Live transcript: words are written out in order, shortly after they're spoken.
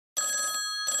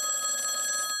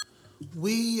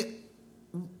we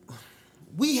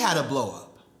had a blow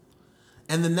up.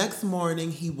 And the next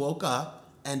morning he woke up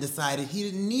and decided he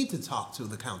didn't need to talk to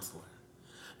the counselor,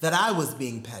 that I was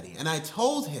being petty. And I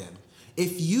told him,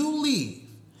 if you leave,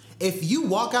 if you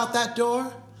walk out that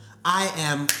door, I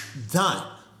am done.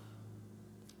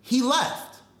 He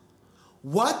left.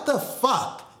 What the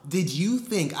fuck did you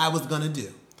think I was gonna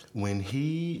do? When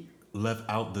he left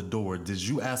out the door, did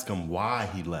you ask him why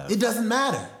he left? It doesn't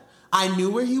matter. I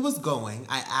knew where he was going.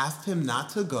 I asked him not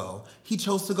to go. He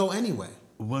chose to go anyway.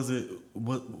 Was it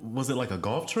like a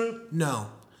golf trip? No.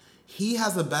 He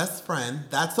has a best friend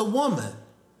that's a woman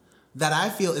that I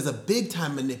feel is a big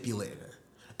time manipulator.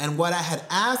 And what I had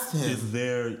asked him...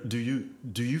 Do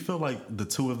you feel like the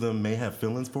two of them may have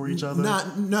feelings for each other?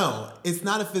 No, it's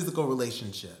not a physical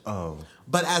relationship. Oh.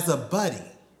 But as a buddy,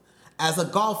 as a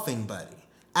golfing buddy,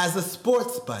 as a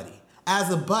sports buddy,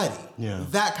 as a buddy,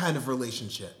 that kind of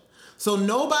relationship. So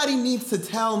nobody needs to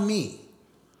tell me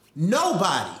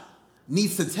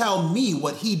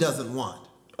what he doesn't want.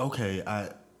 Okay,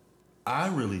 I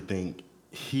really think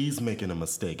he's making a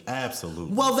mistake.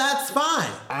 Absolutely. Well, that's fine.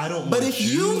 I don't But want if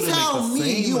you tell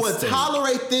me you would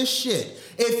tolerate this shit,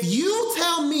 if you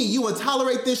tell me you would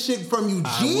tolerate this shit from Eugene,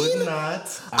 I would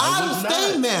not. I will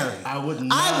stay married. I would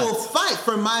not. I will fight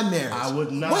for my marriage. I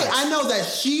would not. Wait, I know that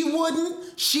she wouldn't.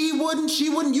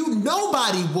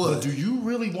 Nobody would. But do you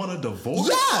really want a divorce?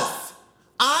 Yes.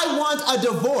 I want a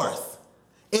divorce.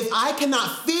 If I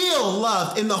cannot feel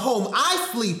loved in the home I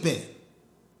sleep in.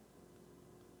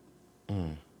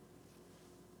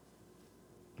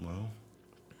 Well,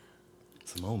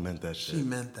 Simone meant that shit. She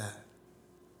meant that.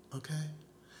 Okay?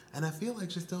 And I feel like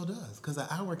she still does, because an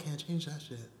hour can't change that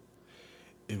shit.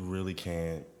 It really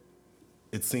can't.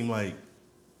 It seemed like...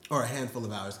 Or a handful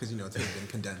of hours, because, it's in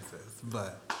condenses,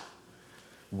 but...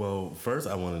 Well, first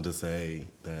I wanted to say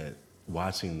that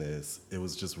watching this, it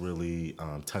was just really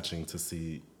touching to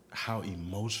see how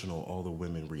emotional all the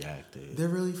women reacted. They're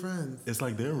really friends. It's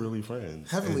like they're really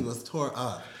friends. Heavenly was tore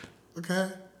up. Okay?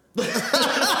 Like,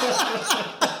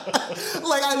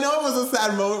 I know it was a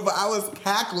sad moment, but I was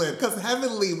cackling because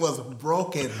Heavenly was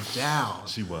broken down.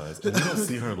 She was. And you don't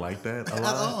see her like that a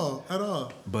lot. At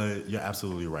all. But you're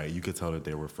absolutely right. You could tell that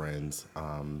they were friends.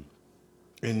 And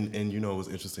it was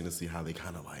interesting to see how they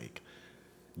kind of like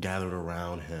gathered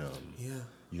around him. Yeah.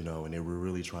 And they were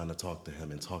really trying to talk to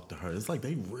him and talk to her. It's like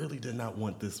they really did not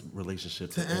want this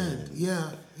relationship to end.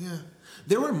 Yeah.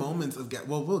 There were moments of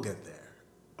we'll get there.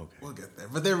 Okay. We'll get there.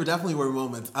 But there definitely were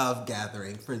moments of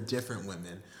gathering for different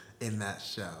women in that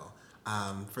show.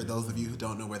 For those of you who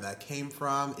don't know where that came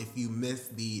from, if you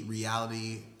missed the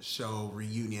reality show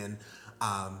reunion,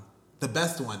 the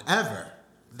best one ever,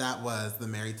 that was the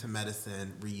Married to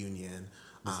Medicine reunion.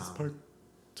 Was this part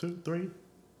 2, 3?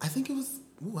 I think it was,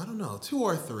 I don't know, 2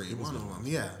 or 3, one of them,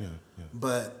 yeah.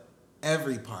 But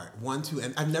every part, 1, 2,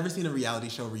 and I've never seen a reality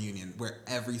show reunion where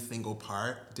every single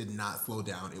part did not slow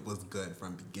down. It was good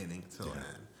from beginning till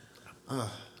end.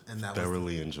 And that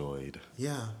thoroughly enjoyed.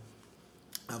 Yeah.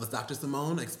 That was Dr.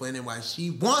 Simone explaining why she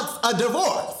wants a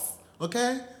divorce.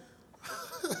 Okay?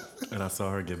 And I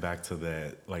saw her get back to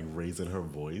that, like raising her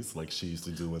voice like she used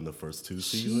to do in the first 2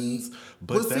 seasons.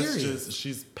 But that's serious. Just,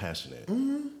 she's passionate.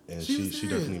 Mm-hmm. And she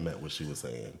definitely meant what she was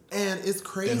saying. And it's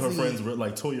crazy. And her friends,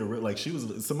 like Toya, like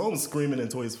Simone was screaming in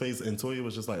Toya's face, and Toya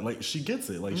was just like she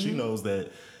gets it. Like she knows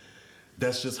that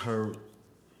that's just her,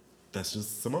 that's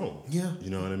just Simone. Yeah. You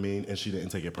know what I mean? And she didn't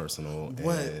take it personal.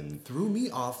 What threw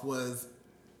me off was,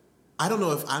 I don't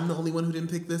know if I'm the only one who didn't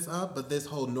pick this up, but this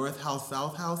whole North House,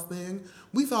 South House thing,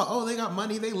 we thought, they got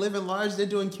money, they live in large, they're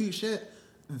doing cute shit.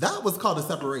 That was called a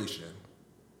separation.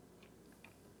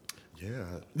 Yeah.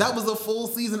 That was a full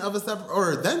season of a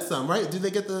or then some, right? Did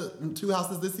they get the 2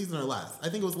 houses this season or last? I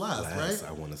think it was last, right?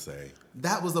 I want to say.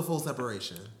 That was a full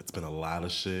separation. It's been a lot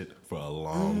of shit for a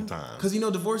long time. Because,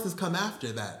 divorces come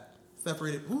after that.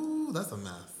 Separated, that's a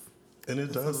mess. And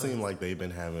it does seem like they've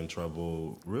been having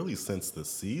trouble really since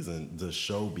the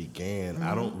show began.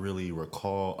 I don't really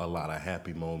recall a lot of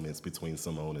happy moments between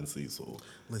Simone and Cecil.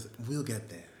 Listen, we'll get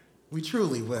there. We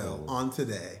truly will on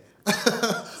today.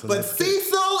 But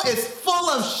Cecil is full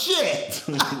of shit.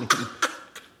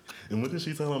 And what did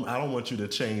she tell him? I don't want you to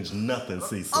change nothing,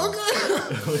 Cecil. Okay.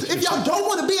 If y'all don't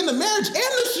want to be in the marriage, end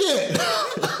the shit.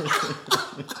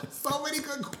 So many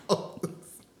good quotes.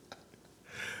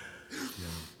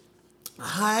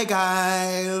 Hi,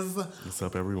 guys. What's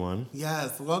up, everyone?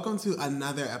 Yes, welcome to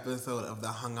another episode of the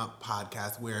Hung Up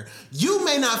Podcast, where you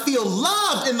may not feel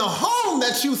loved in the home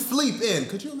that you sleep in.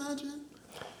 Could you imagine?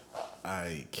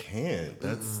 I can't.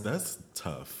 That's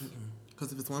tough.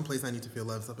 Because if it's one place I need to feel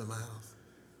loved, it's up in my house.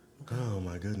 Okay. Oh,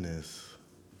 my goodness.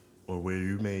 or where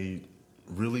you may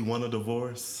really want a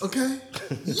divorce. Okay.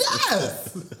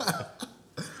 Yes.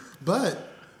 But,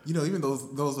 even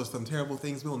those are some terrible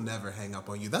things. We'll never hang up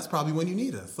on you. That's probably when you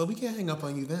need us. So we can't hang up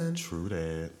on you then. True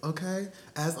that. Okay.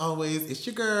 As always, it's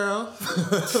your girl.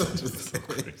 Just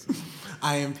kidding.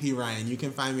 I am P. Ryan. You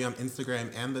can find me on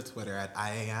Instagram and the Twitter at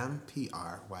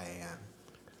IAMPRYAN.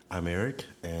 I'm Eric,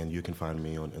 and you can find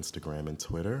me on Instagram and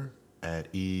Twitter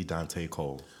at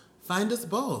eDanteCole. Find us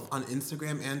both on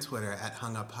Instagram and Twitter at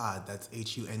HungUpPod. That's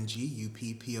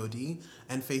HUNGUPPOD.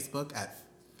 And Facebook at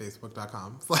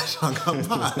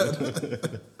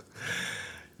facebook.com/HungUpPod.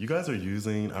 You guys are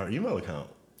using our email account.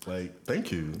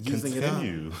 Thank you.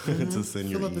 Continue to send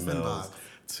your emails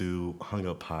to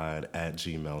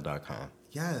hunguppod@gmail.com.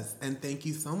 Yes, and thank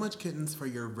you so much, kittens, for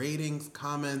your ratings,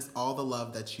 comments, all the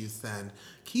love that you send.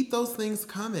 Keep those things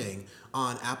coming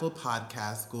on Apple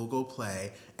Podcasts, Google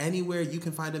Play, anywhere you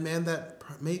can find a man that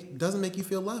doesn't make you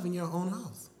feel love in your own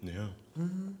house. Yeah.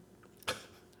 Mm-hmm.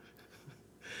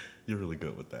 You're really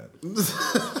good with that.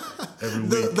 Every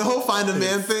week. The whole find a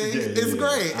man thing is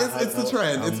great. It's the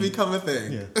trend. It's become a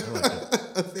thing. Yeah, I like it.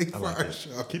 Thanks for our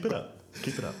show. Keep it up.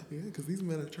 Yeah, because these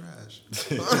men are trash.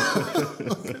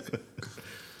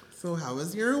 So how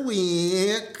was your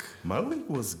week? My week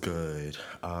was good.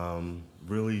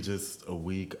 Really just a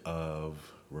week of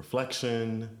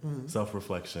reflection,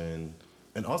 self-reflection,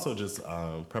 and also just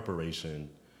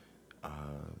preparation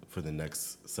for the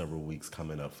next several weeks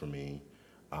coming up for me.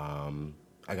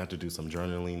 I got to do some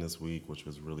journaling this week, which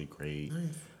was really great.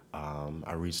 Nice.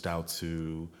 I reached out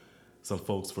to some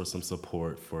folks for some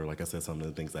support for, like I said, some of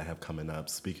the things I have coming up.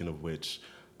 Speaking of which,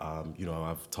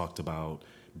 I've talked about,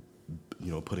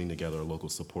 putting together a local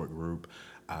support group.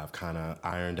 I've kind of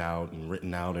ironed out and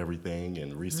written out everything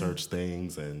and researched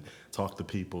things and talked to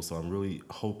people. So I'm really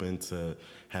hoping to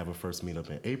have a first meetup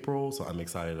in April. So I'm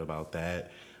excited about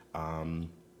that.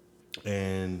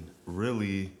 And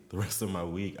really, the rest of my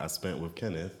week I spent with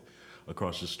Kenneth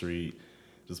across the street,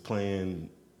 just playing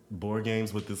board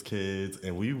games with his kids,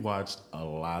 and we watched a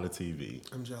lot of TV.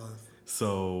 I'm jealous.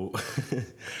 So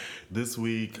this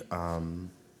week I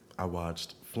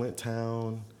watched Flint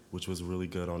Town, which was really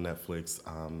good on Netflix.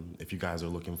 If you guys are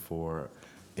looking for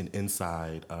an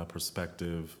inside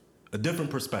perspective, a different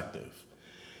perspective.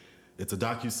 It's a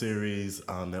docuseries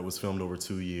that was filmed over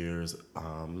 2 years,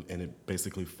 and it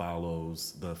basically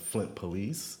follows the Flint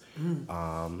police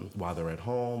while they're at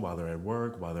home, while they're at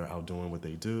work, while they're out doing what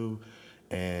they do.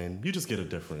 And you just get a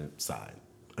different side,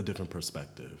 a different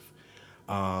perspective.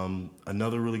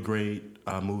 Another really great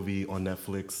movie on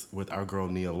Netflix with our girl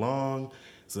Nia Long.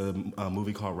 It's a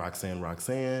movie called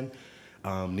Roxanne.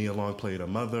 Nia Long played a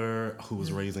mother who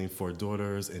was raising 4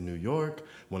 daughters in New York.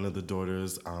 One of the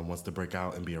daughters wants to break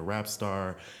out and be a rap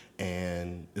star.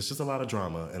 And it's just a lot of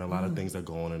drama and a lot of things that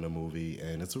go on in the movie.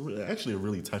 And it's actually a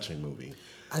really touching movie.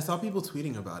 I saw people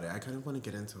tweeting about it. I kind of want to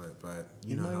get into it, but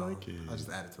you know how like it. I'll just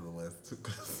add it to the list.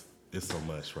 It's so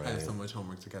much, right? I have so much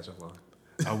homework to catch up on.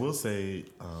 I will say,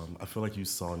 I feel like you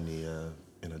saw Nia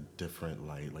in a different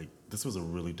light. Like, this was a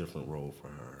really different role for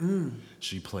her.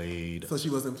 She played... So she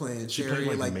wasn't playing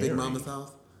Sherry like Big Mama's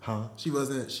House? Huh? She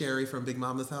wasn't Sherry from Big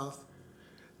Mama's House?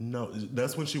 No,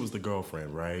 that's when she was the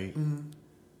girlfriend, right? Mm-hmm.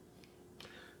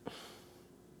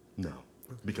 No,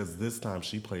 because this time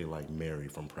she played like Mary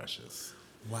from Precious.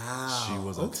 Wow. She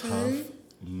was a tough,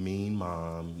 mean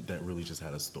mom that really just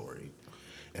had a story.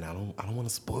 And I don't want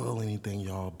to spoil anything,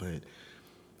 y'all, but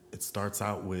it starts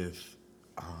out with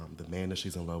the man that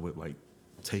she's in love with, like,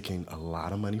 taking a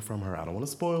lot of money from her. I don't want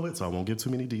to spoil it, so I won't give too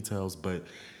many details, but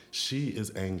she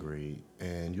is angry,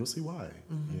 and you'll see why,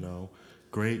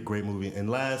 Great movie. And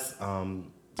last, to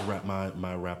wrap my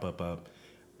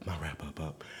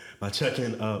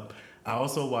check-in up, I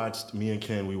also watched, me and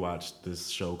Ken, we watched this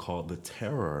show called The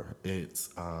Terror. It's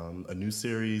a new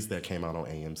series that came out on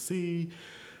AMC.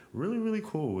 Really, really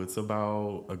cool. It's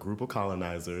about a group of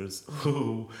colonizers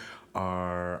who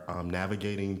are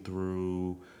navigating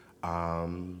through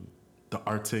the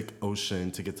Arctic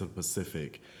Ocean to get to the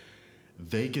Pacific.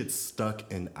 They get stuck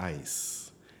in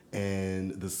ice.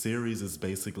 And the series is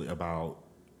basically about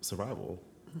survival.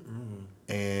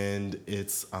 Mm-hmm. And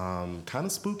it's kind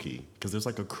of spooky because there's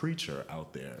like a creature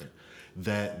out there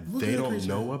that they don't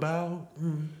know about.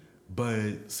 Mm-hmm.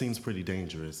 But seems pretty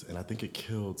dangerous, and I think it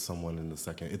killed someone in the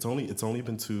second. It's only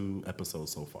been 2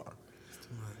 episodes so far. It's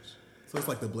too much. So it's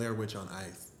like the Blair Witch on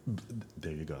ice.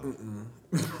 There you go.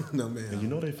 No, man. And you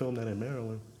know they filmed that in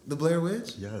Maryland. The Blair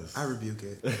Witch? Yes. I rebuke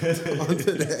it on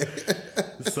today.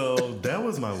 So that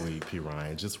was my week, P.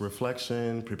 Ryan. Just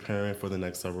reflection, preparing for the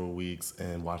next several weeks,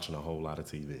 and watching a whole lot of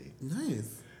TV.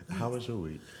 Nice. How was your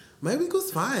week? My week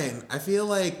was fine. I feel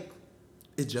like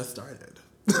it just started.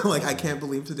 Like, I can't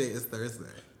believe today is Thursday.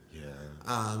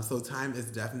 Yeah. So time is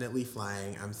definitely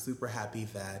flying. I'm super happy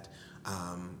that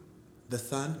the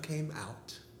sun came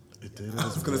out. It did. I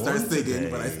was going to start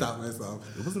singing, but I stopped myself.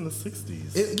 It was in the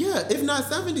 60s. If not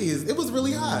 70s. It was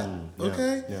really hot. Yeah,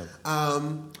 okay? Yeah.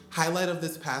 Highlight of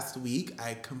this past week,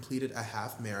 I completed a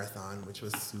half marathon, which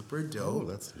was super dope. Oh,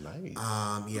 that's nice.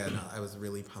 I was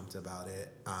really pumped about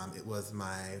it. It was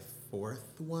my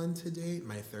 4th one to date,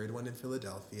 my 3rd one in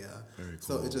Philadelphia. Very cool.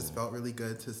 So it just felt really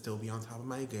good to still be on top of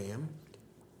my game.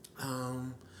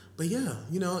 But yeah,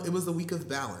 it was a week of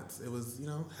balance. It was,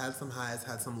 had some highs,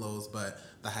 had some lows, but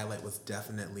the highlight was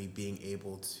definitely being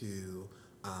able to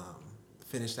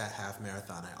finish that half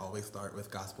marathon. I always start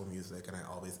with gospel music and I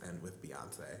always end with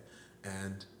Beyonce.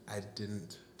 And I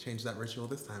didn't change that ritual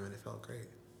this time and it felt great.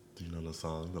 Do you know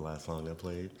the last song that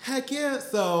played? Heck yeah.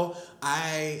 So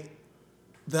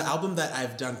the album that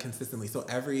I've done consistently, so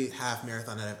every half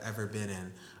marathon that I've ever been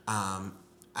in,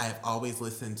 I've always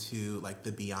listened to like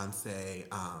the Beyonce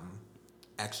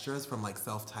extras from like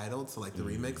self-titled, so like the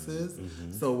remixes.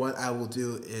 Mm-hmm. So what I will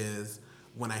do is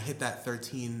when I hit that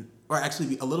 13, or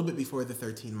actually a little bit before the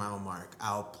 13-mile mark,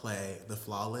 I'll play the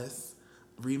Flawless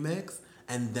remix,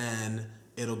 and then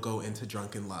it'll go into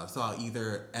Drunken Love. So I'll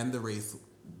either end the race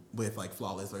with like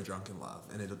Flawless or Drunken Love,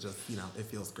 and it'll just, it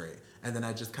feels great. And then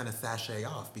I just kind of sashay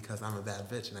off because I'm a bad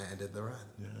bitch and I ended the run.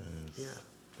 Yes.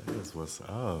 Yeah. That is what's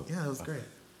up. Yeah, it was great.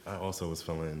 I also was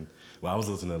I was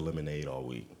listening to Lemonade all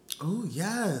week. Oh,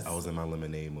 yes. I was in my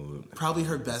Lemonade mood. Probably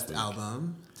her best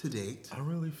album to date. I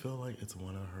really feel like it's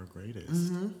one of her greatest.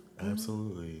 Mm-hmm.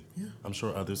 Absolutely. Yeah. I'm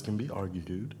sure others can be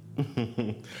argued.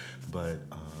 But,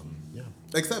 yeah.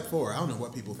 Except 4. I don't know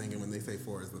what people thinking when they say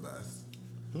 4 is the best.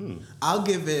 I'll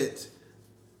give it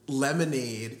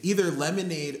Lemonade, either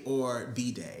Lemonade or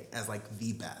B-Day as like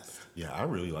the best. Yeah, I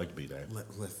really like B-Day.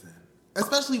 Listen.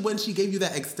 Especially when she gave you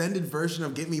that extended version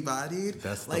of Get Me Bodied.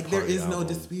 That's like there is no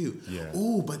dispute. Yeah.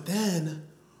 Ooh, but then,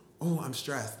 I'm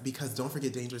stressed because don't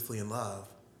forget Dangerously in Love.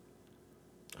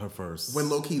 Her first. When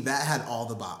low-key that had all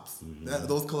the bops. Mm-hmm.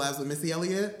 Those collabs with Missy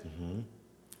Elliott.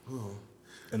 Mm-hmm. Ooh.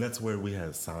 And that's where we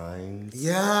had Signs.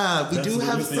 Yeah, we do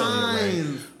have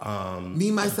Signs. Right?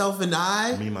 Me, Myself, and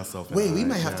I. Me, Myself, and Wait, we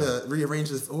might have to rearrange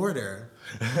this order.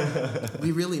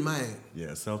 We really might.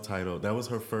 Yeah, self-titled. That was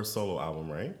her first solo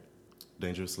album, right?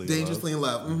 Dangerously in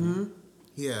Love. Mm-hmm.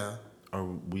 Yeah. Are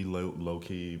we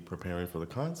low-key preparing for the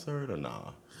concert or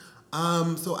nah?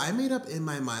 So I made up in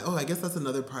my mind. I guess that's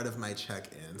another part of my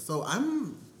check-in. So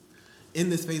I'm in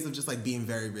this phase of just like being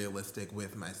very realistic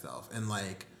with myself and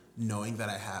like knowing that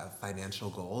I have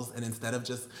financial goals. And instead of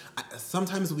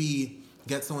sometimes we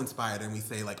get so inspired and we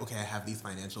say like, okay, I have these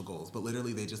financial goals, but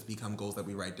literally they just become goals that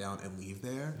we write down and leave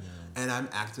there. Yeah. And I'm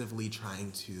actively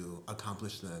trying to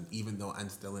accomplish them, even though I'm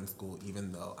still in school,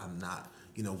 even though I'm not,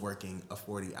 working a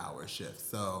 40-hour shift.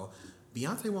 So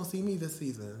Beyonce won't see me this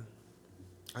season.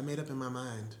 I made up in my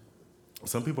mind.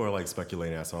 Some people are like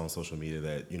speculating, I saw on social media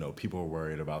that, people are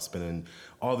worried about spending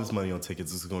all this money on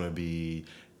tickets. This is going to be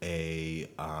a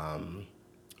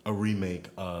remake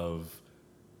of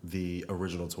the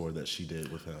original tour that she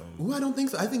did with him. Ooh, I don't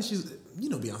think so. I think she's,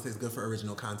 Beyonce's good for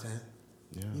original content.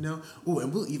 Yeah. Ooh,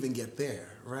 and we'll even get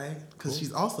there, right? Because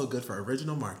she's also good for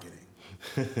original marketing.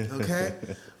 Okay?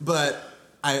 But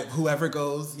whoever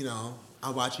goes,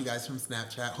 I'll watch you guys from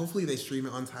Snapchat. Hopefully they stream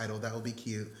it on Tidal. That will be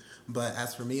cute. But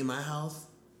as for me and my house,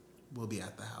 we'll be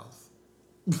at the house.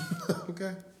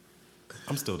 Okay?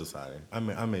 I'm still deciding. I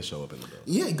may show up in the building.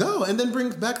 Yeah, go. And then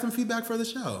bring back some feedback for the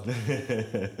show.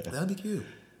 That'll be cute.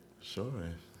 Sure.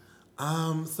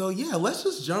 So yeah, let's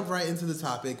just jump right into the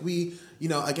topic. We,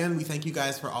 again, we thank you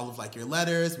guys for all of like your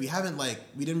letters. We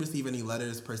didn't receive any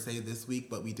letters per se this week,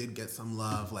 but we did get some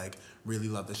love, like really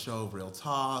love the show, real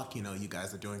talk. You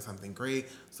guys are doing something great.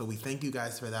 So we thank you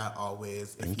guys for that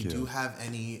always. If you do have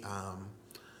any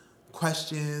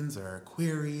questions or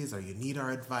queries or you need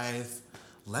our advice,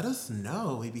 let us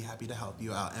know. We'd be happy to help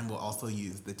you out. And we'll also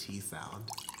use the T sound.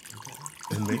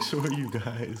 Okay. And make sure you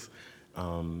guys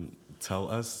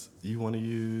tell us you want to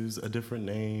use a different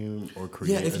name or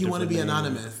create if you want to be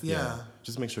anonymous. Yeah.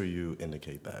 Just make sure you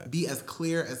indicate that. Be as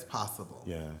clear as possible.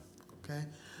 Yeah. Okay.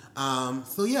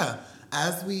 So yeah,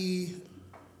 as we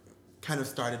kind of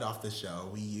started off the show,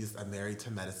 we used a Married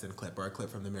to Medicine clip, or a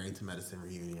clip from the Married to Medicine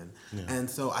reunion. Yeah. And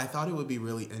so I thought it would be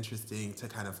really interesting to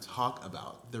kind of talk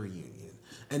about the reunion.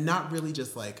 And not really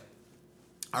just like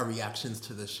our reactions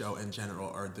to the show in general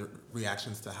or the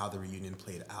reactions to how the reunion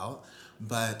played out,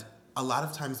 but a lot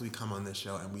of times we come on this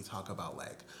show and we talk about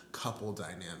like couple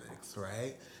dynamics,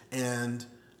 right? And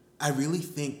I really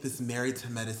think this Married to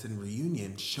Medicine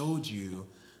reunion showed you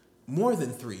more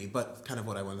than three, but kind of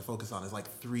what I want to focus on is like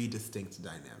three distinct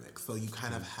dynamics. So you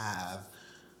kind of have,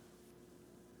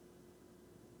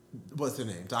 what's her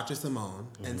name? Dr. Simone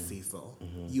and Cecil.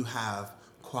 You have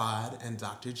Quad and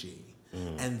Dr. G.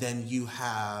 And then you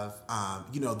have,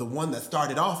 the one that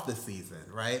started off the season,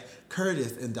 right?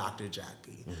 Curtis and Dr.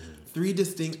 Jackie. Three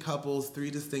distinct couples,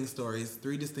 three distinct stories,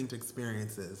 three distinct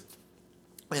experiences.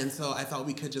 And so I thought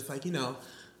we could just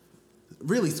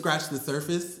really scratch the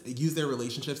surface, use their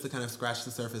relationships to kind of scratch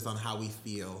the surface on how we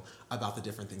feel about the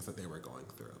different things that they were going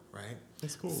through, right?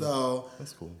 That's cool.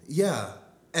 That's cool. Yeah.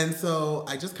 And so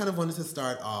I just kind of wanted to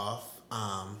start off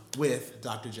with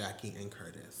Dr. Jackie and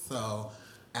Curtis. So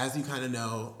as you kind of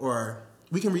know, or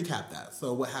we can recap that.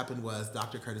 So what happened was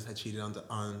Dr. Curtis had cheated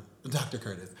on Dr.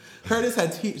 Curtis. Curtis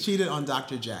had cheated on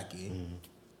Dr. Jackie.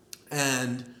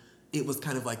 And it was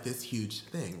kind of like this huge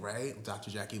thing, right?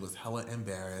 Dr. Jackie was hella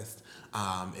embarrassed.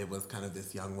 It was kind of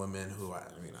this young woman who, I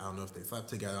don't know if they slept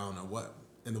together. I don't know what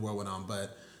in the world went on,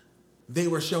 but they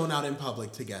were shown out in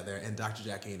public together, and Dr.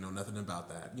 Jackie ain't know nothing about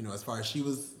that. As far as she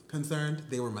was concerned,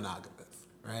 they were monogamous,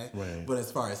 right? But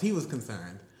as far as he was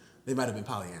concerned, they might have been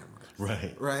polyamorous.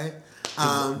 Right.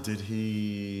 Did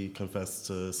he confess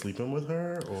to sleeping with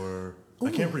her, or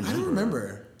I can't remember. I don't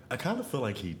remember. I kind of feel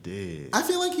like he did. I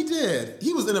feel like he did.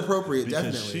 He was inappropriate, because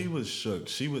definitely. She was shook.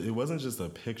 It wasn't just a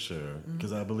picture,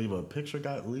 because I believe a picture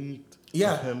got leaked.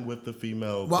 Yeah. Of him with the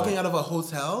female. Walking out of a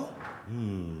hotel?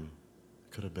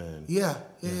 Could have been. Yeah.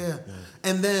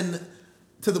 And then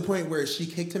to the point where she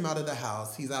kicked him out of the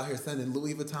house. He's out here sending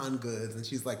Louis Vuitton goods, and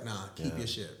she's like, nah, keep your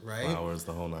shit, right? Flowers,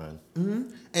 the whole nine.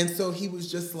 And so he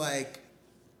was just like,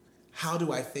 how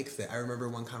do I fix it? I remember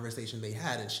one conversation they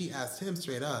had, and she asked him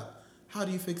straight up, how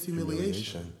do you fix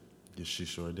humiliation? Yes, she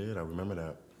sure did. I remember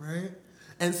that. Right?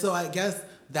 And so I guess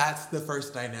that's the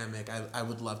first dynamic I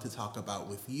would love to talk about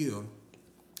with you.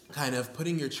 Kind of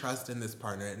putting your trust in this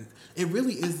partner. And it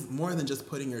really is more than just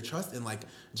putting your trust in. Like,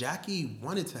 Jackie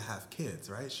wanted to have kids,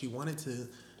 right? She wanted to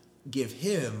give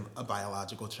him a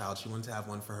biological child. She wanted to have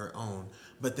one for her own.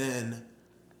 But then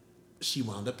she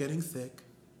wound up getting sick,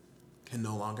 can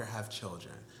no longer have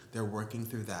children. They're working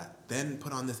through that. Then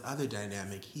put on this other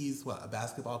dynamic. He's a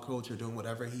basketball coach or doing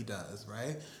whatever he does,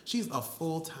 right? She's a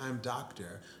full-time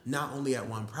doctor, not only at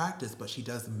one practice, but she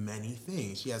does many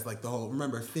things. She has the whole,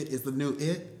 remember, Fit is the New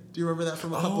It? Do you remember that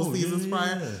from a couple seasons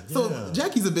prior? Yeah. So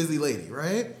Jackie's a busy lady,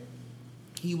 right?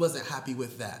 He wasn't happy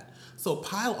with that. So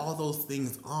pile all those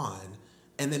things on,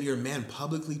 and then your man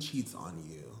publicly cheats on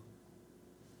you.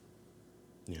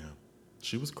 Yeah.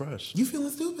 She was crushed. You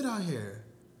feeling stupid out here.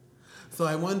 So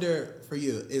I wonder, for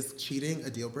you, is cheating a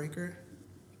deal breaker?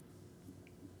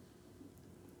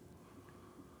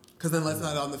 Because then let's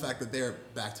not on the fact that they're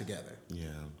back together. Yeah.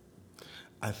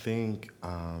 I think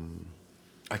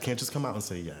I can't just come out and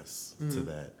say yes to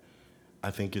that.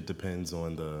 I think it depends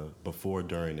on the before,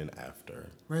 during, and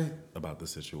after about the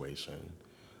situation.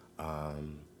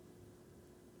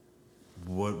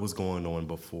 What was going on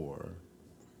before?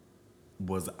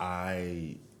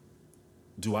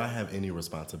 Do I have any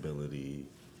responsibility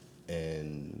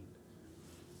in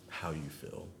how you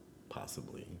feel,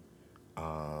 possibly?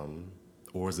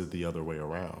 Or is it the other way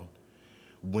around?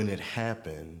 When it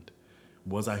happened,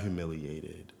 was I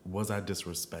humiliated? Was I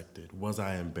disrespected? Was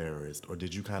I embarrassed? Or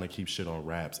did you kind of keep shit on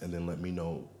wraps and then let me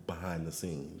know behind the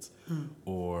scenes?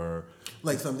 Or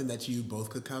like something that you both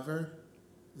could cover?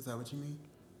 Is that what you mean?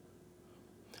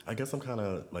 I guess I'm kind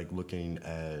of looking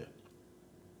at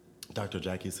Dr.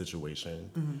 Jackie's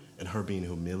situation and her being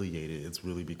humiliated. It's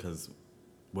really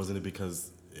wasn't it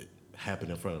because it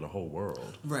happened in front of the whole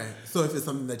world? Right. So if it's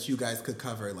something that you guys could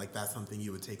cover, that's something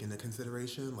you would take into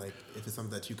consideration? If it's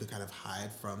something that you could kind of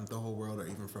hide from the whole world or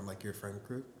even from your friend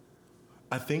group?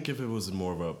 I think if it was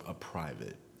more of a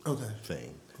private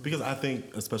thing. Because I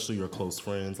think especially your close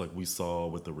friends, like we saw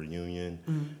with the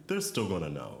reunion, they're still going to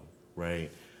know, right?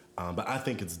 But I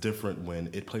think it's different when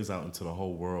it plays out into the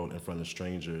whole world in front of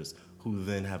strangers who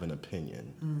then have an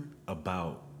opinion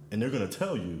about, and they're going to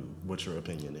tell you what your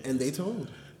opinion is. And they told.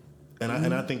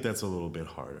 And I think that's a little bit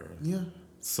harder. Yeah.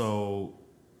 So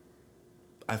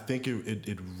I think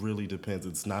it really depends.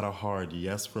 It's not a hard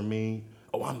yes for me.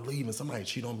 Oh, I'm leaving. Somebody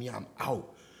cheat on me. I'm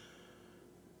out.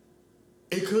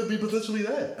 It could be potentially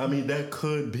that. I mean, that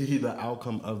could be the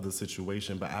outcome of the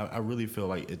situation. But I really feel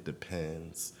like it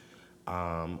depends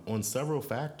on several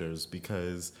factors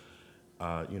because,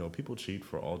 people cheat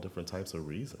for all different types of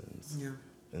reasons. Yeah.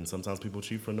 And sometimes people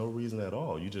cheat for no reason at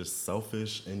all. You're just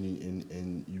selfish and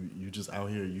you just out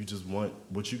here, you just want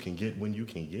what you can get when you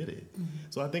can get it.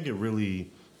 So I think it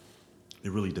really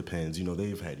it really depends. You know,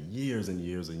 they've had years and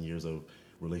years and years of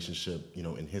relationship, you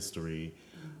know, in history.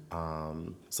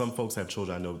 Some folks have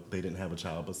children. I know they didn't have a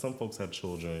child, but some folks have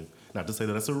children. Not to say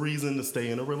that that's a reason to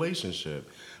stay in a relationship,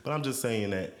 but I'm just saying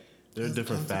that there are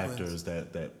different factors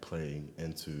that play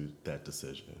into that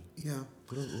decision. Yeah.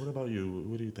 What about you?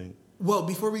 What do you think? Well,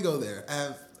 before we go there, I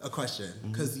have a question.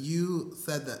 Because you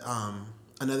said that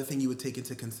another thing you would take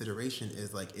into consideration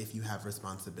is like if you have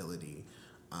responsibility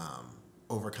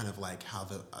over kind of like how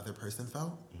the other person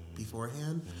felt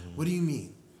beforehand. What do you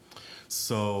mean?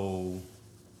 So,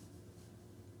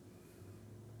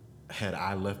 had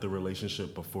I left the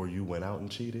relationship before you went out and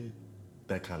cheated?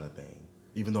 That kind of thing.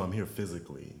 Even though I'm here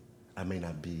physically, I may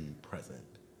not be present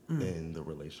in the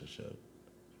relationship.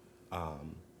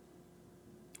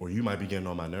 Or you might be getting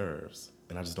on my nerves,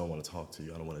 and I just don't want to talk to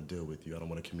you. I don't want to deal with you. I don't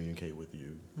want to communicate with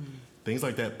you. Things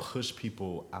like that push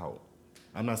people out.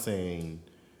 I'm not saying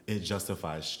it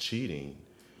justifies cheating,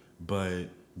 but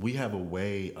we have a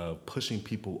way of pushing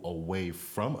people away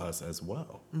from us as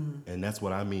well. And that's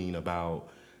what I mean about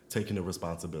taking the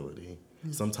responsibility.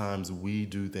 Sometimes we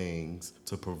do things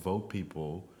to provoke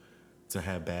people to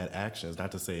have bad actions.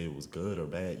 Not to say it was good or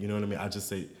bad, you know what I mean? I just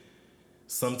say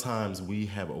sometimes we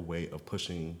have a way of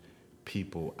pushing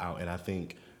people out. And I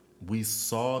think we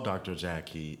saw Dr.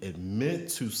 Jackie admit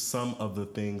to some of the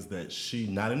things that she,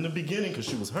 not in the beginning because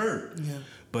she was hurt,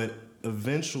 but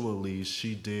eventually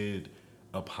she did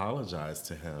apologize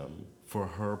to him for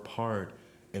her part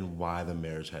in why the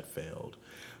marriage had failed.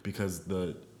 Because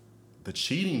the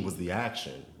cheating was the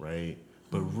action, right?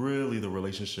 But really the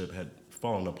relationship had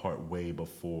fallen apart way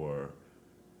before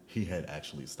he had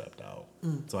actually stepped out.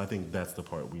 So I think that's the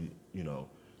part we, you know,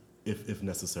 if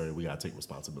necessary, we gotta take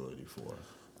responsibility for.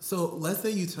 So let's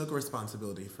say you took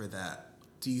responsibility for that.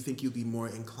 Do you think you'd be more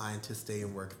inclined to stay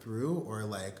and work through, or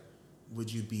like,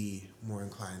 would you be more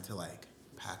inclined to like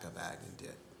pack a bag and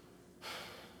dip?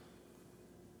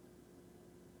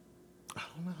 I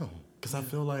don't know, because I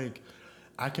feel like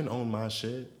I can own my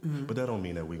shit, but that don't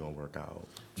mean that we gonna work out.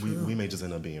 We may just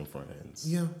end up being friends.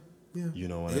 Yeah. You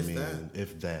know what I mean?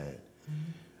 If that.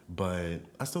 But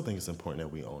I still think it's important that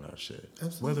we own our shit.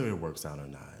 Absolutely. Whether it works out or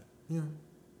not. Yeah.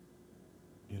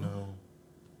 You know?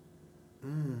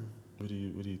 What are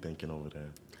you thinking over there?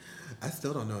 I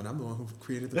still don't know, and I'm the one who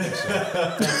created the picture.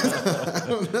 I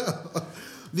don't know.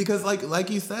 Because like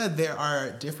you said, there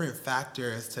are different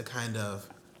factors to kind of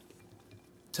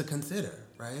to consider,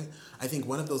 right? I think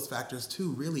one of those factors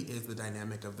too really is the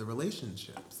dynamic of the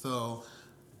relationship. So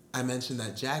I mentioned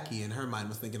that Jackie in her mind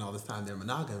was thinking all this time they're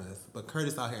monogamous, but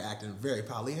Curtis out here acting very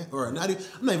poly, or not even,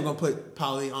 I'm not even gonna put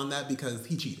poly on that because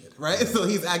he cheated, right? So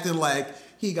he's acting like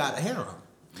he got a harem,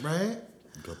 right?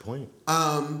 Good point.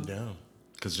 Yeah.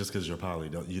 Because just because you're poly,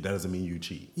 that doesn't mean you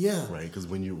cheat. Yeah. Right? Because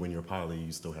when you're poly,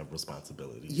 you still have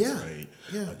responsibilities. Yeah. Right?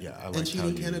 Yeah. I like and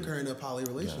cheating can occur in a poly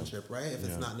relationship, right? If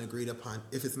it's not an agreed upon,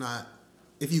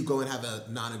 if you go and have a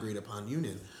non-agreed upon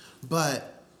union.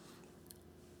 But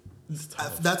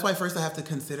that's why first I have to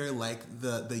consider like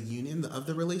the union of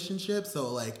the relationship.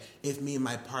 So like if me and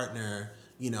my partner,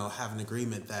 you know, have an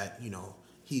agreement that, you know,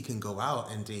 he can go out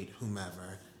and date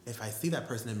whomever. If I see that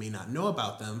person and may not know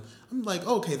about them, I'm like,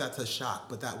 okay, that's a shock,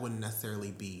 but that wouldn't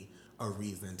necessarily be a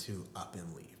reason to up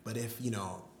and leave. But if, you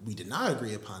know, we did not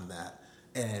agree upon that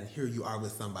and here you are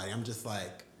with somebody, I'm just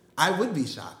like, I would be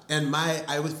shocked. And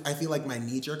I feel like my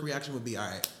knee-jerk reaction would be, all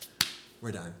right,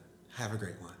 we're done. Have a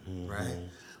great one, right?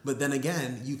 But then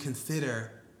again, you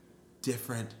consider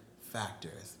different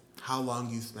factors. How long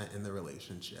you spent in the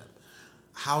relationship,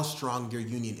 how strong your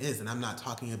union is. And I'm not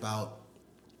talking about,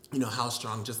 you know, how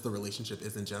strong just the relationship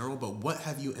is in general, but what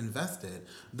have you invested?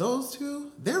 Those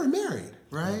two, they're married,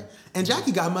 right? And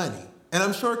Jackie got money. And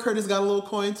I'm sure Curtis got a little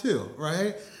coin too,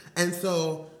 right? And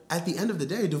so at the end of the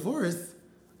day, divorce,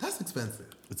 that's expensive.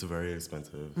 It's very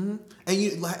expensive. And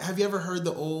have you ever heard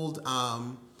the old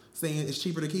saying it's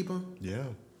cheaper to keep them? Yeah.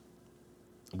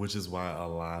 Which is why a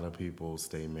lot of people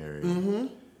stay married.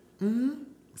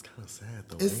 It's kind of sad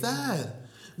though. It's sad.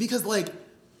 Because like,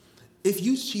 if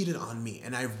you cheated on me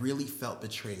and I really felt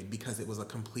betrayed because it was a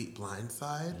complete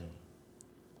blindside,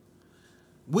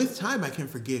 with time I can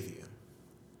forgive you.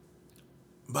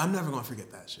 But I'm never going to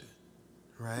forget that shit,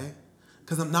 right?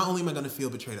 Because not only am I going to feel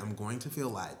betrayed, I'm going to feel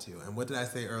lied to. And what did I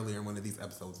say earlier in one of these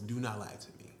episodes? Do not lie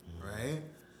to me, right?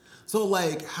 So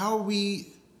like, how are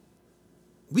we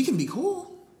can be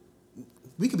cool.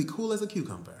 We can be cool as a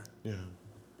cucumber. Yeah.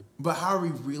 But how are we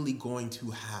really going to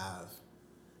have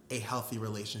a healthy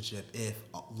relationship if,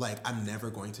 like, I'm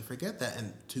never going to forget that?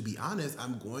 And to be honest,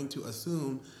 I'm going to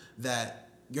assume that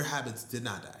your habits did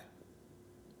not die.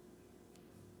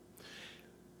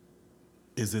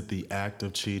 Is it the act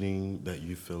of cheating that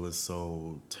you feel is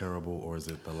so terrible, or is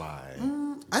it the lie?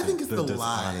 I think it's the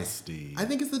dishonesty. lie. I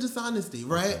think it's the dishonesty,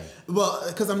 right? Okay. Well,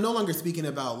 because I'm no longer speaking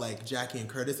about like Jackie and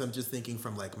Curtis. I'm just thinking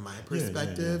from like my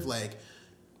perspective. Yeah. Like,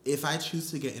 if I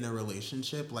choose to get in a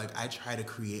relationship, like I try to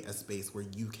create a space where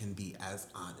you can be as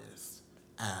honest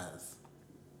as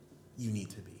you need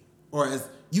to be. Or as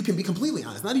you can be completely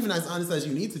honest. Not even as honest as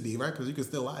you need to be, right? Because you can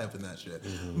still lie up in that shit.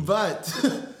 Mm-hmm. But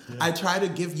I try to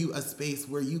give you a space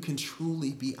where you can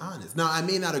truly be honest. Now, I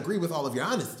may not agree with all of your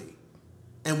honesty.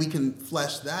 And we can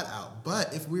flesh that out.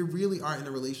 But if we really are in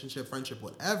a relationship, friendship,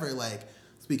 whatever, like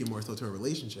speaking more so to a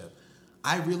relationship,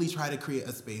 I really try to create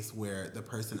a space where the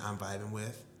person I'm vibing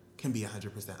with can be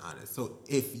 100% honest. So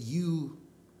if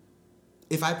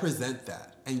I present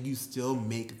that and you still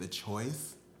make the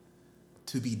choice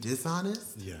to be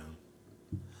dishonest,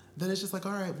 then it's just like,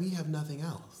 all right, we have nothing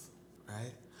else,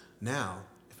 right? Now,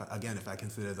 if I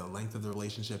consider the length of the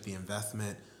relationship, the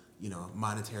investment,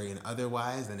 monetary and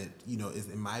otherwise, and it, is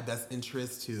in my best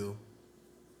interest to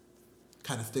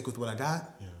kind of stick with what I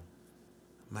got,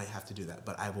 might have to do that.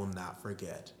 But I will not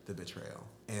forget the betrayal.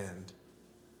 And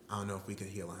I don't know if we could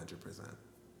heal 100%.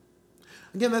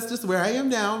 Again, that's just where I am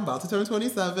now. I'm about to turn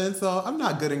 27, so I'm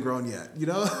not good and grown yet.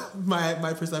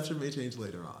 My perception may change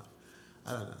later on.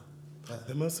 I don't know.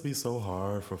 It must be so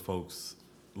hard for folks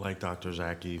like Dr.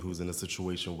 Jackie, who's in a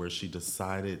situation where she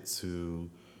decided to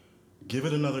give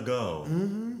it another go,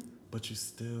 but you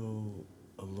still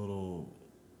a little,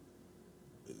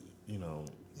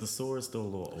 the sore is still a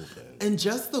little open. And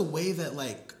just the way that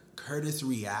like Curtis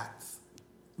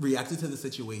reacted to the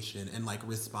situation and like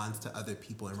responds to other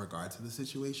people in regards to the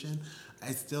situation,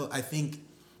 I think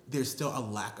there's still a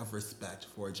lack of respect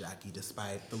for Jackie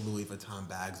despite the Louis Vuitton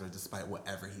bags or despite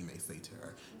whatever he may say to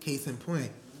her. Case in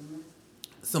point,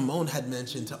 Simone had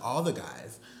mentioned to all the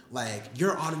guys, like,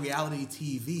 you're on reality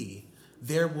TV,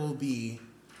 there will be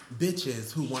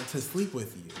bitches who want to sleep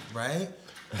with you, right?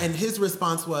 And his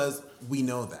response was, we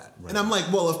know that. Right. And I'm like,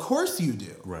 well, of course you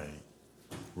do. Right.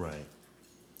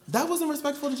 That wasn't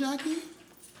respectful to Jackie?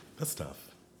 That's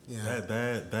tough. Yeah.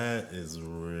 That is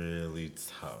really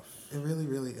tough. It really,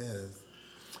 really is.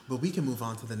 But we can move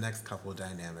on to the next couple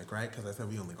dynamic, right? Because I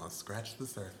said we only gonna scratch the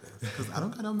surface. Because I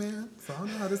don't got no man, so I don't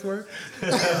know how this works.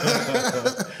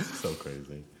 So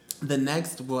crazy. The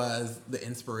next was the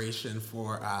inspiration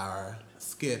for our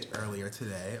skit earlier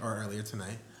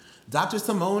tonight. Dr.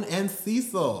 Simone and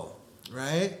Cecil,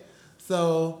 right?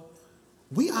 So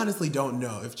we honestly don't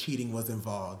know if cheating was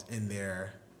involved in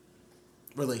their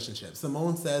relationship.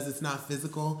 Simone says it's not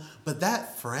physical, but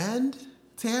that friend,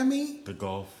 Tammy, the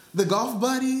golf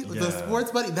buddy, the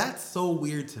sports buddy, that's so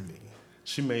weird to me.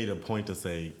 She made a point to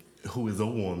say, who is a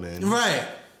woman. Right.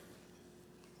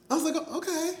 I was like,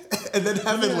 okay. And then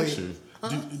Heavenly.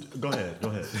 Go ahead.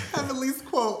 Heavenly's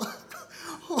quote,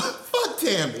 fuck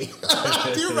Tammy.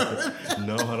 Do you remember?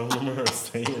 No, I don't remember her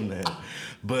saying that.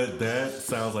 But that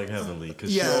sounds like Heavenly,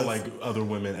 because she don't like other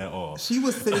women at all. She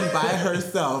was sitting by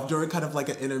herself during kind of like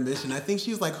an intermission. I think she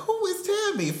was like, who is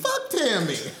Tammy? Fuck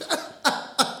Tammy.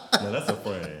 No, that's a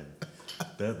friend.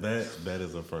 That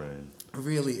is a friend. It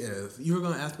really is. You were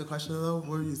going to ask the question, though? What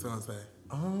were you going to say?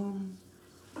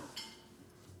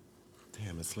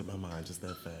 Damn, it slipped my mind just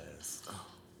that fast. Oh.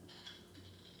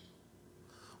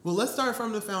 Well, let's start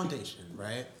from the foundation,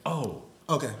 right? Oh.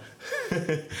 Okay.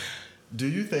 Do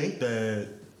you think that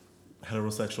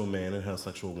heterosexual man and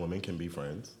heterosexual woman can be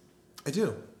friends? I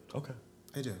do. Okay.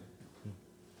 I do.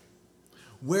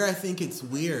 Where I think it's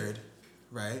weird,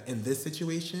 right, in this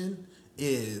situation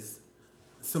is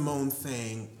Simone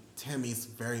saying Tammy's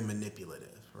very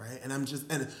manipulative, right?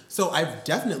 And so I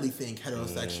definitely think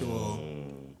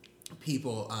heterosexual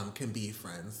people can be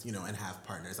friends, and have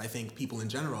partners. I think people in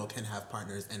general can have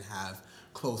partners and have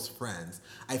close friends.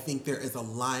 I think there is a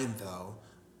line, though,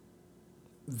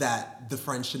 that the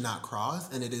friend should not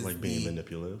cross, and it is like being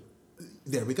manipulative.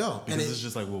 There we go. Because it's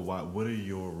just like, well, what are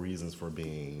your reasons for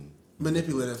being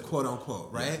manipulative, quote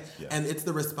unquote, right? Yeah. And it's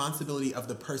the responsibility of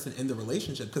the person in the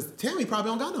relationship, because Tammy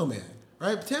probably don't got no man,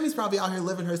 right? Tammy's probably out here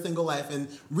living her single life and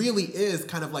really is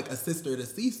kind of like a sister to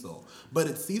Cecil. But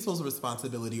it's Cecil's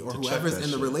responsibility, or whoever's in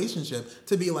the relationship,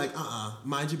 to be like,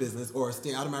 mind your business, or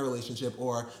stay out of my relationship,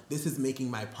 or this is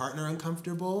making my partner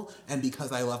uncomfortable, and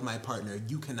because I love my partner,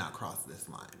 you cannot cross this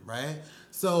line, right?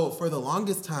 So for the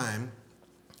longest time,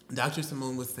 Dr.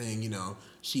 Simone was saying,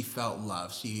 she felt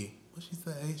love. What'd she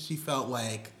say? She felt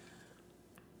like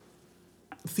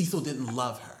Cecil didn't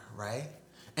love her, right?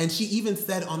 And she even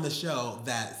said on the show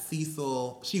that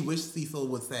she wished Cecil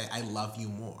would say, I love you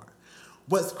more.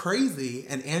 What's crazy,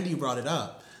 and Andy brought it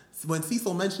up, when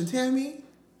Cecil mentioned Tammy,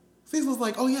 Cecil's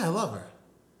like, oh yeah, I love her.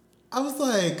 I was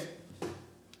like,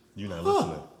 you're not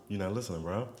listening. You're not listening,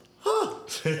 bro.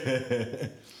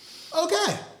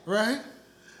 Okay, right?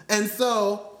 And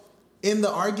so, in the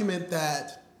argument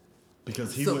that...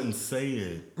 Because he wouldn't say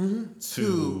it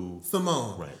to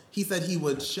Simone. Right. He said he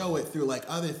would show it through like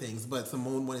other things, but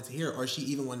Simone wanted to hear, or she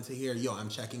even wanted to hear, yo, I'm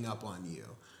checking up on you,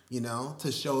 you know,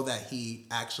 to show that he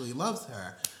actually loves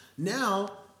her. Now,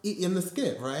 in the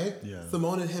skit, right? Yeah.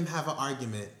 Simone and him have an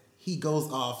argument. He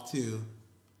goes off to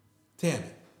Tammy,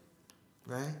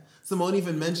 right? Simone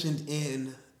even mentioned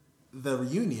in the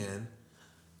reunion,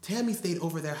 Tammy stayed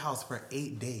over their house for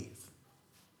 8 days.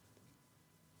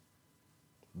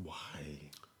 Why?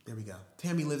 There we go.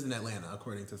 Tammy lives in Atlanta,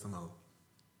 according to Simone.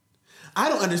 I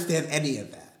don't understand any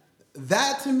of that.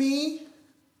 That, to me...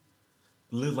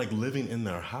 living in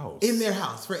their house. In their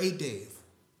house for 8 days.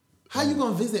 How you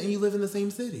going to visit and you live in the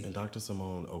same city? And Dr.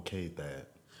 Simone okayed that.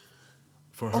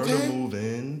 For her to move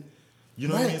in... You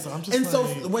know what I mean? So I'm just so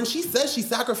when she says she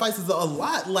sacrifices a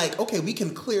lot, like, okay, we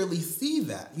can clearly see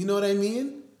that. You know what I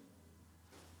mean?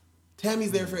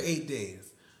 Tammy's there for 8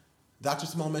 days. Dr.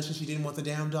 Simone mentioned she didn't want the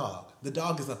damn dog. The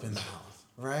dog is up in the house,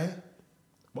 right?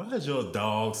 Why is your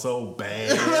dog so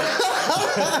bad?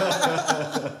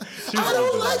 I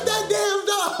don't like that damn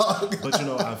dog. But you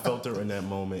know, I felt her in that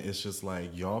moment. It's just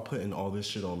like, y'all putting all this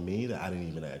shit on me that I didn't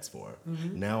even ask for.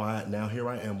 Mm-hmm. Now here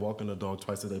I am walking a dog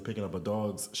twice a day, picking up a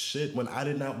dog's shit when I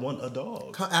did not want a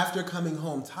dog. After coming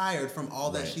home tired from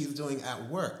all that she's doing at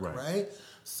work, right?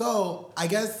 So I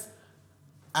guess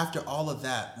after all of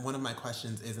that, one of my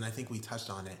questions is, and I think we touched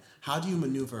on it, how do you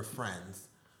maneuver friends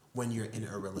when you're in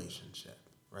a relationship,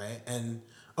 right? And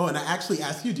I actually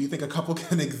asked you, do you think a couple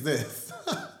can exist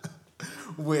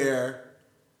where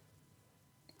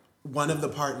one of the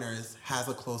partners has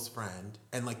a close friend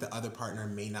and like the other partner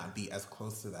may not be as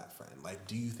close to that friend? Like,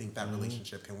 do you think that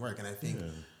relationship can work? And I think... So.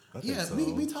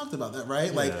 we talked about that,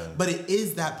 right? Like, but it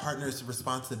is that partner's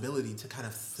responsibility to kind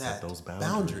of set those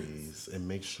boundaries and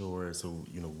make sure. So,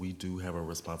 you know, we do have a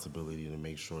responsibility to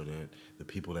make sure that the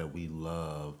people that we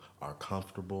love are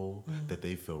comfortable, that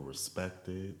they feel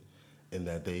respected, and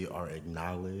that they are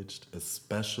acknowledged,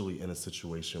 especially in a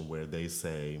situation where they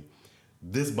say,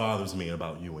 "This bothers me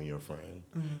about you and your friend."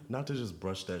 Not to just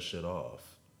brush that shit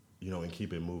off, you know, and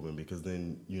keep it moving, because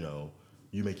then, you know,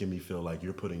 you making me feel like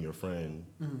you're putting your friend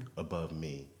above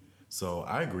me. So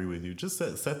I agree with you. Just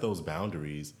set those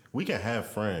boundaries. We can have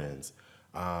friends.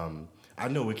 I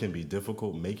know it can be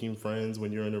difficult making friends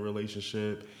when you're in a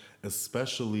relationship,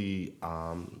 especially,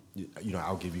 you know,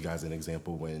 I'll give you guys an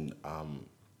example when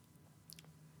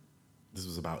this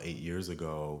was about 8 years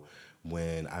ago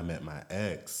when I met my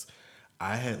ex.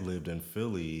 I had lived in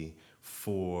Philly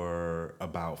for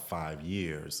about 5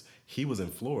 years. He was in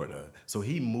Florida. So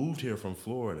he moved here from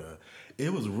Florida.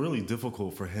 It was really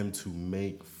difficult for him to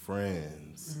make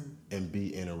friends and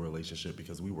be in a relationship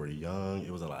because we were young.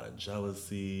 It was a lot of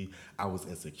jealousy. I was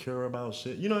insecure about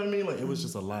shit. You know what I mean? Like, it was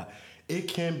just a lot. It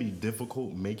can be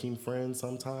difficult making friends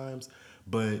sometimes,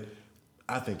 but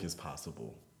I think it's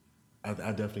possible. I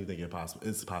definitely think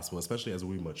it's possible, especially as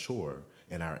we mature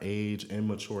in our age and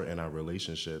mature in our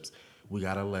relationships. We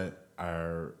gotta let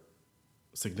our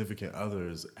significant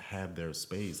others have their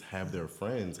space, have their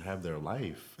friends, have their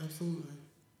life. Absolutely.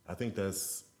 I think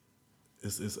it's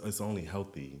only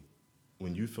healthy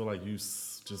when you feel like you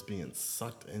just being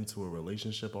sucked into a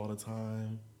relationship all the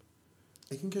time.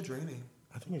 It can get draining.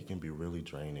 I think it can be really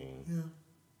draining.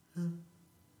 Yeah.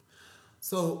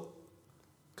 So,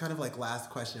 kind of like last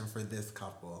question for this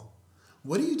couple.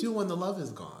 What do you do when the love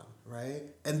is gone, right?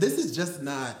 And this is just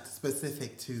not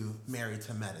specific to Married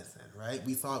to Medicine, right?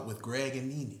 We saw it with Greg and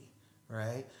Nene,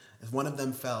 right? If one of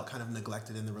them felt kind of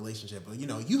neglected in the relationship, but, you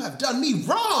know, you have done me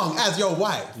wrong as your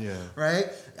wife, right?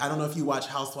 I don't know if you watch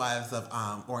Housewives of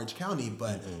Orange County,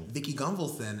 but Vicky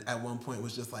Gunvalson at one point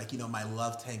was just like, you know, my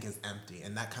love tank is empty.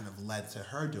 And that kind of led to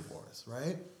her divorce,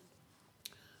 right?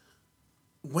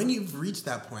 When you've reached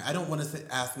that point, I don't want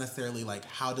to ask necessarily like,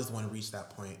 how does one reach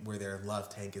that point where their love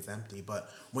tank is empty?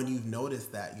 But when you've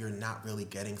noticed that you're not really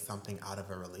getting something out of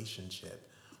a relationship,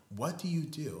 what do you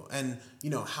do? And,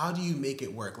 you know, how do you make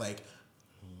it work? Like,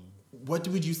 what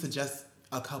would you suggest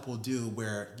a couple do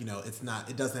where, you know,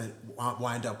 it doesn't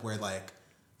wind up where like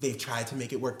they've tried to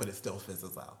make it work, but it still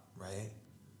fizzles out, right?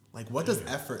 Like, what does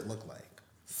effort look like?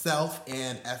 Self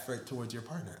and effort towards your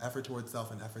partner. Effort towards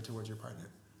self and effort towards your partner.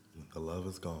 The love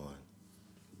is gone.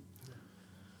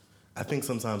 I think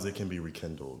sometimes it can be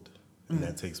rekindled, and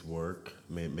that takes work,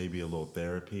 maybe a little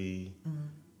therapy,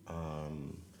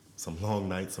 some long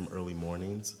nights, some early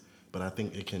mornings. But I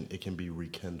think it can be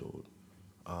rekindled.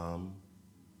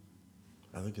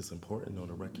 I think it's important, though,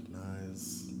 to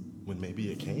recognize when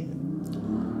maybe it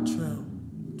can. True.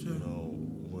 You know,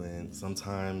 when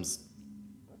sometimes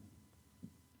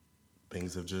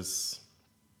things have just,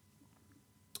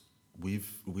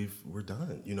 we're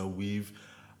done. You know,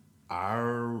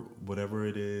 our whatever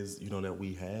it is, you know, that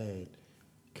we had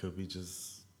could be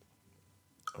just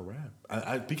a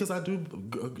wrap. Because I do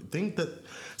think that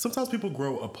sometimes people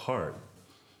grow apart,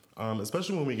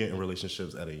 especially when we get in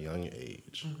relationships at a young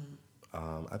age.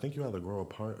 I think you either grow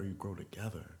apart or you grow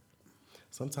together.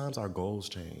 Sometimes our goals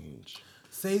change.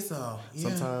 Say so. Yeah.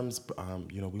 Sometimes,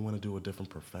 you know, we want to do a different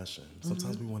profession.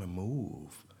 Sometimes we want to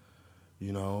move.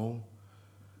 You know,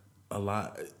 a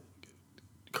lot.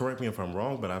 Correct me if I'm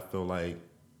wrong, but I feel like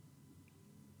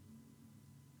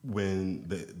when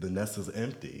the nest is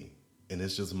empty and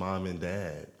it's just mom and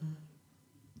dad,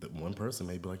 that one person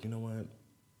may be like, you know what,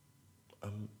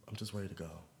 I'm just ready to go.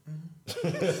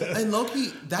 And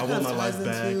low-key, that I kind want of my ties life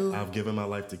back. into... I've given my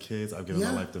life to kids. I've given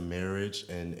my life to marriage,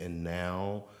 and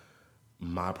now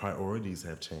my priorities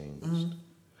have changed.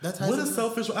 That ties What is into...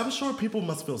 selfish? I'm sure people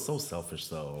must feel so selfish,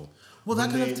 though. Well, that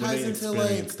kind of ties into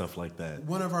like stuff like that.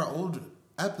 One of our old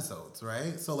episodes,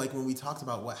 right? So like when we talked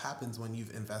about what happens when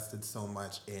you've invested so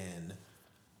much in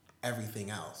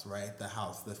everything else, right? The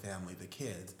house, the family, the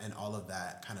kids, and all of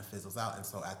that kind of fizzles out. And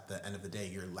so at the end of the day,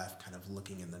 you're left kind of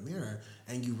looking in the mirror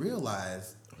and you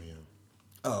realize,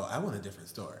 oh, I want a different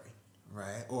story,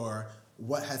 right? Or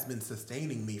what has been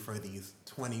sustaining me for these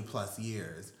 20 plus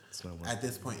years at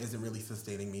this point isn't really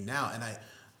sustaining me now. And I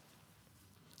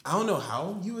don't know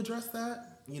how you address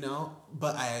that, you know,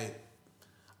 but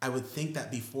I would think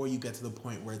that before you get to the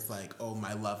point where it's like, oh,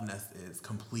 my love nest is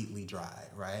completely dry,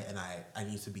 right? And I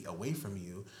need to be away from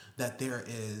you, that there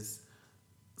is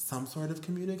some sort of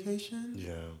communication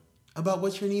about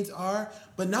what your needs are.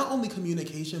 But not only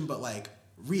communication, but like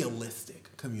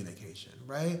realistic communication,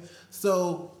 right?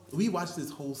 So we watched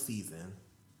this whole season.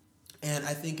 And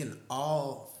I think in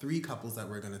all three couples that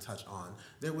we're going to touch on,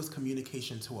 there was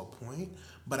communication to a point,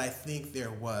 but I think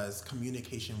there was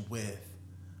communication with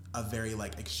a very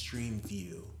like extreme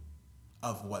view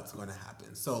of what's going to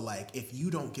happen. So like if you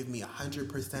don't give me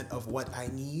 100% of what I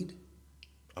need,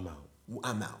 I'm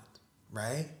out,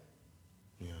 right?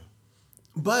 Yeah.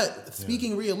 But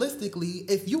speaking realistically,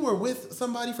 if you were with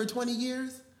somebody for 20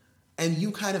 years and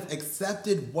you kind of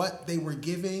accepted what they were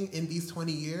giving in these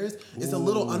 20 years, it's a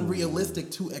little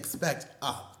unrealistic to expect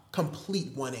a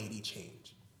complete 180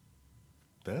 change.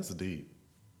 That's deep.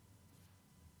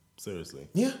 Seriously.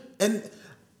 Yeah. And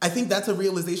I think that's a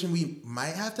realization we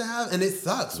might have to have. And it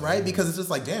sucks, right? Because it's just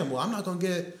like, damn, well, I'm not going to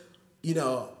get, you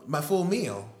know, my full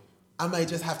meal. I might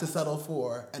just have to settle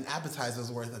for an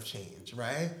appetizer's worth of change,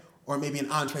 right? Or maybe an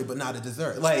entree, but not a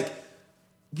dessert. Like,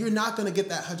 you're not going to get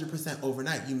that 100%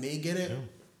 overnight. You may get it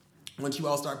once you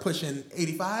all start pushing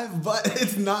 85, but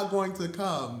it's not going to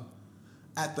come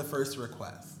at the first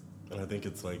request. And I think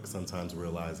it's like sometimes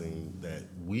realizing that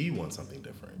we want something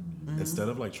different. Instead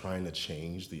of like trying to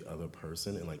change the other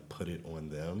person and like put it on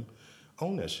them,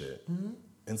 own that shit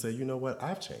and say, you know what,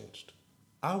 I've changed.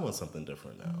 I want something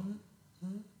different now.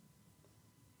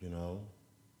 You know?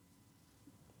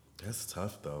 That's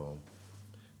tough though.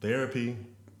 Therapy.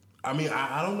 I mean,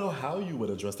 I don't know how you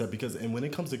would address that because, and when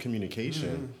it comes to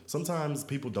communication, sometimes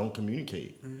people don't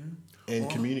communicate. And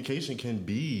communication can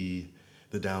be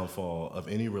the downfall of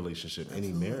any relationship,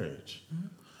 any marriage.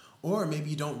 Or maybe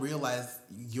you don't realize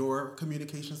your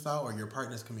communication style or your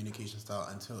partner's communication style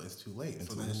until it's too late.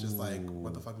 So then it's just like,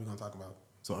 what the fuck are we going to talk about?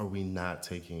 So are we not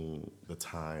taking the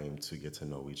time to get to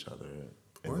know each other?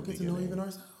 Or get to know even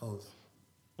ourselves.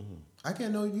 I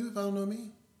can't know you if I don't know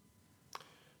me.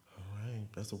 All right,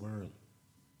 that's a word.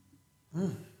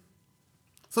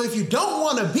 So if you don't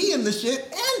want to be in the shit,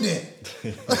 end it.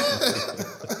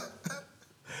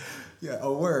 Yeah,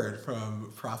 a word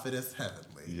from Prophetess Heavenly.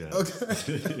 Yeah.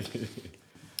 Okay.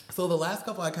 So the last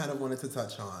couple I kind of wanted to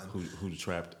touch on. Who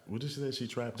trapped? What did she say? She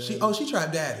trapped daddy? She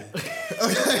trapped daddy.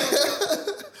 Okay.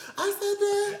 I said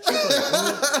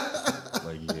that.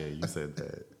 Like, yeah, you said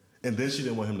that. And then she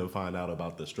didn't want him to find out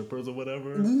about the strippers or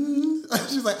whatever.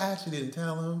 She's like, I actually didn't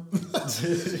tell him.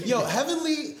 Yo,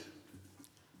 Heavenly,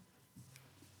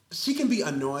 she can be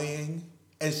annoying.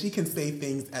 And she can say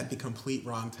things at the complete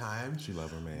wrong time. She love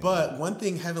her man. But one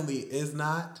thing Heavenly is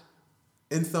not,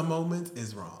 in some moments,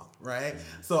 is wrong, right?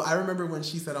 So I remember when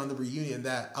she said on the reunion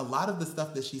that a lot of the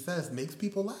stuff that she says makes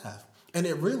people laugh. And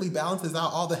it really balances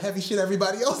out all the heavy shit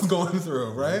everybody else is going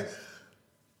through, right?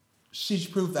 She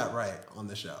proved that right on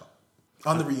the show,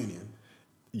 on the reunion.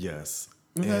 Yes.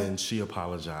 and she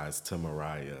apologized to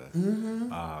Mariah.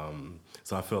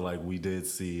 So I feel like we did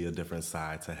see a different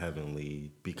side to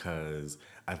Heavenly, because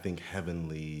I think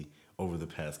Heavenly, over the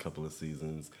past couple of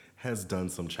seasons, has done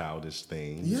some childish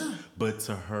things. Yeah. But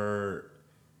to her,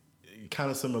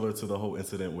 kind of similar to the whole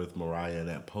incident with Mariah,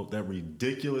 that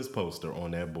ridiculous poster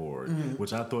on that board,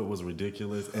 which I thought was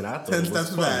ridiculous, and I thought it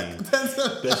was funny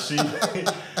that she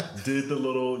did the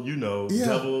little,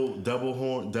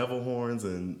 devil horns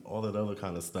and all that other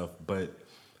kind of stuff. But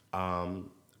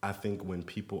I think when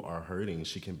people are hurting,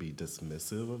 she can be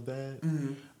dismissive of that,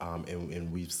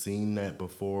 and we've seen that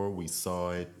before. We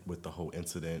saw it with the whole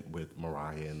incident with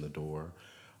Mariah in the door,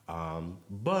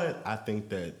 but I think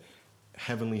that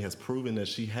Heavenly has proven that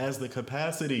she has the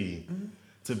capacity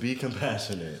to be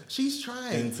compassionate. She's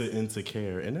trying. And to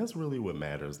care. And that's really what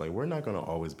matters. Like, we're not going to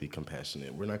always be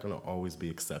compassionate. We're not going to always be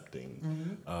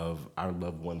accepting of our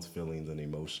loved ones' feelings and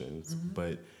emotions.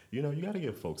 But, you got to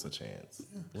give folks a chance.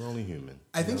 Yeah. We're only human.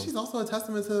 I think she's also a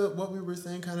testament to what we were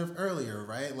saying kind of earlier,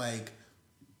 right? Like,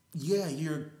 yeah,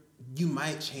 you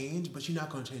might change, but you're not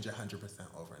going to change 100%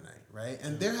 overnight, right?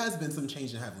 And there has been some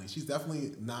change in Heavenly. She's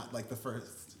definitely not like the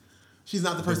first. She's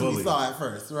not the person we saw at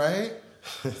first, right?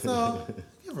 So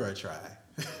give her a try.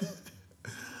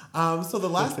 So the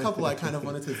last couple I kind of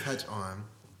wanted to touch on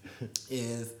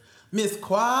is Miss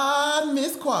Quad.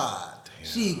 Damn.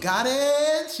 She got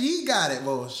it.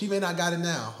 Well, she may not got it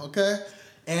now, okay?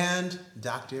 And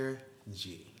Dr.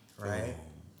 G, right?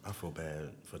 Oh, I feel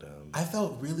bad for them. I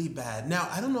felt really bad. Now,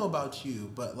 I don't know about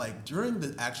you, but like during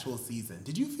the actual season,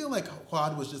 did you feel like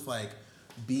Quad was just like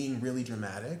being really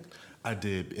dramatic? I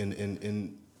did,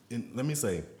 and let me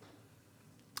say,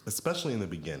 especially in the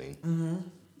beginning,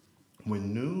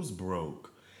 when news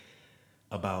broke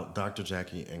about Dr.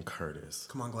 Jackie and Curtis.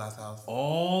 Come on, Glass House.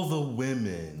 All the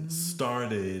women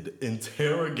started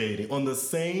interrogating on the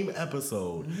same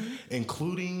episode,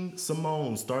 including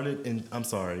Simone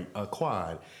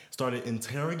Quad, started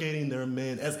interrogating their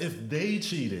men as if they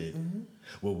cheated.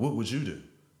 Well, what would you do?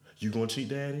 You gonna cheat,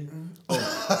 Daddy?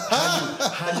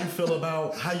 Oh, how you feel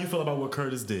about what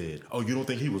Curtis did? Oh, you don't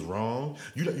think he was wrong?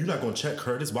 You're not gonna check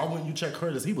Curtis? Why wouldn't you check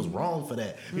Curtis? He was wrong for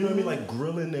that. You know what I mean? Like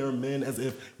grilling their men as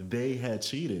if they had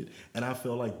cheated. And I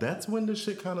feel like that's when the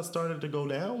shit kind of started to go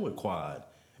down with Quad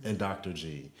and Dr.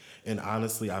 G. And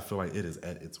honestly, I feel like it is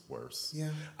at its worst. Yeah.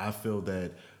 I feel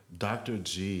that Dr.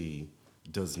 G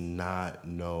does not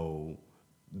know.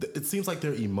 It seems like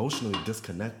they're emotionally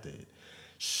disconnected.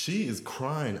 She is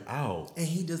crying out. And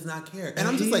he does not care. And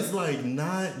I'm just like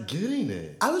not getting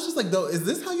it. I was just like, though, is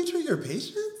this how you treat your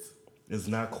patients? It's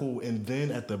not cool. And then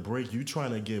at the break, you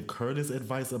trying to give Curtis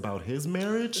advice about his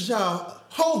marriage? Y'all,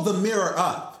 hold the mirror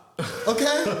up.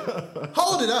 Okay?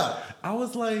 Hold it up. I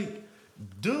was like,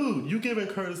 dude, you giving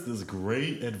Curtis this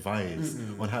great advice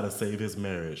on how to save his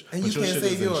marriage. And but you can't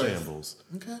save yours. In shambles.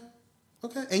 Okay.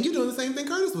 And you doing the same thing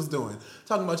Curtis was doing.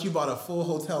 Talking about you bought a full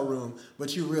hotel room,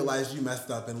 but you realized you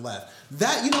messed up and left.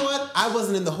 That, you know what? I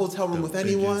wasn't in the hotel room with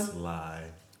anyone. Lie.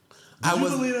 Did you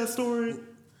believe that story?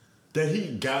 That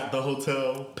he got the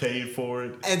hotel, paid for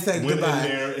it, and said went goodbye. In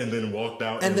there, and then walked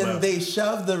out. And then left. they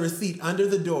shoved the receipt under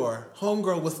the door.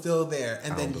 Homegirl was still there,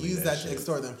 and then used that to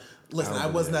extort them. Listen, I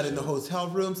was not in the hotel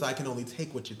room, so I can only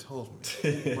take what you told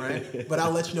me, right? But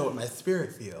I'll let you know what my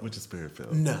spirit feels. What's your spirit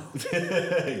feel? No.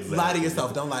 Exactly. Lie to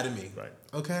yourself. Don't lie to me. Right.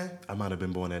 Okay? I might have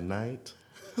been born at night,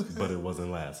 but it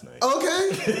wasn't last night.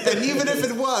 Okay? And even if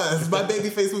it was, my baby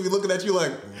face would be looking at you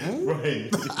like, right.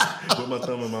 With my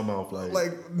thumb in my mouth like,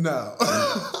 no.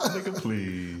 Nigga,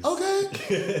 please.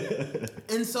 Okay?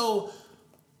 And so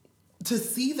to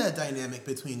see that dynamic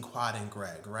between Quad and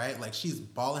Greg, right? Like she's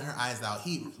bawling her eyes out.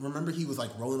 Remember he was like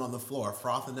rolling on the floor,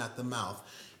 frothing at the mouth.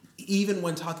 Even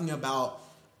when talking about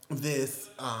this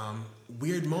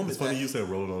weird moment. It's funny you said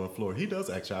rolling on the floor. He does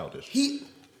act childish. He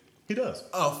does.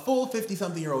 A full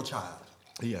 50-something-year-old child.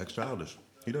 He acts childish.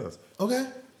 He does. Okay.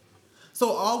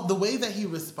 So the way that he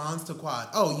responds to Quad,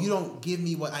 oh, you don't give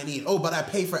me what I need. Oh, but I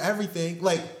pay for everything.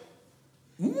 Like,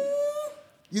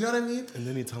 you know what I mean? And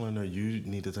then he's telling her, you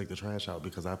need to take the trash out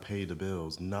because I paid the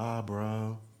bills. Nah,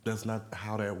 bro. That's not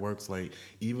how that works. Like,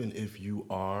 even if you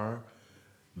are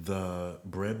the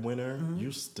breadwinner,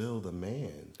 you're still the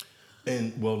man.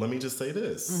 And, well, let me just say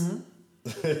this.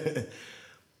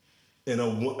 In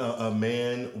a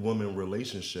man-woman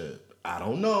relationship, I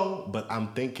don't know, but I'm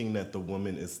thinking that the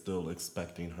woman is still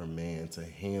expecting her man to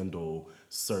handle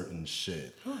certain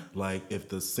shit. Like, if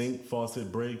the sink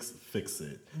faucet breaks, fix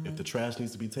it. If the trash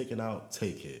needs to be taken out,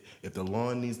 take it. If the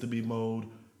lawn needs to be mowed,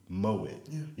 mow it.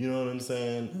 Yeah. You know what I'm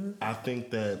saying? I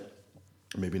think that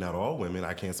maybe not all women,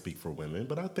 I can't speak for women,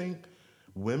 but I think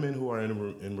women who are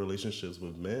in relationships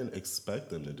with men expect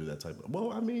them to do that type of.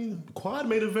 Well, I mean, Quad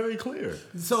made it very clear.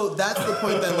 So that's the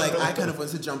point that like I kind of want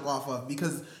to jump off of,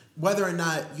 because whether or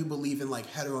not you believe in like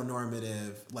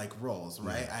heteronormative like roles,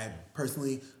 right? I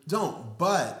personally don't,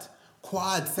 but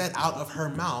Quad said out of her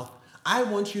mouth, I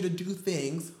want you to do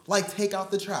things like take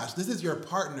out the trash. This is your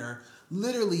partner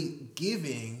literally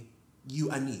giving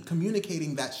you a need,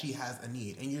 communicating that she has a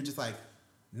need, and you're just like,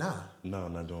 nah. No,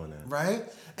 I'm not doing that. Right?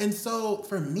 And so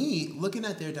for me, looking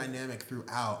at their dynamic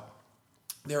throughout,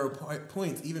 there were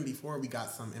points, even before we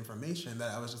got some information,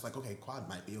 that I was just like, okay, Quad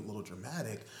might be a little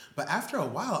dramatic. But after a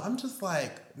while, I'm just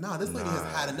like, nah, this lady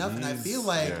has had enough. And I feel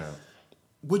like,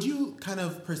 would you kind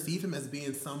of perceive him as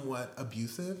being somewhat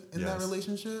abusive in that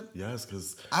relationship? Yes,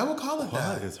 because I will call it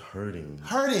that. Quad is hurting.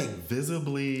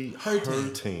 Visibly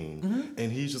hurting. Mm-hmm.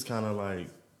 And he's just kind of like,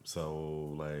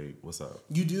 so, like, what's up?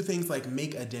 You do things like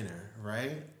make a dinner,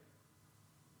 right?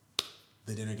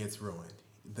 The dinner gets ruined.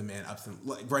 The man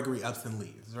Gregory ups and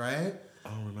leaves, right? I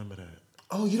don't remember that.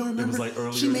 Oh, you don't remember? It was like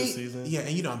earlier this season? Yeah,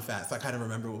 and you know I'm fat, so I kind of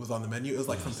remember what was on the menu. It was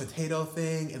like some potato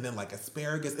thing and then like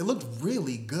asparagus. It looked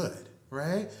really good,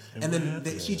 right? And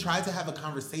then she tried to have a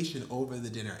conversation over the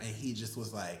dinner, and he just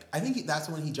was like, I think that's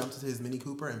when he jumped into his Mini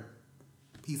Cooper and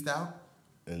peaced out.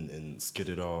 And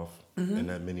skidded off in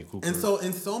that Mini Cooper. And so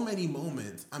in so many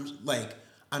moments,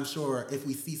 I'm sure if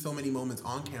we see so many moments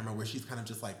on camera where she's kind of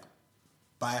just like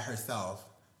by herself,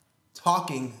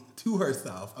 talking to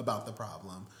herself about the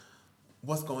problem,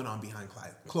 what's going on behind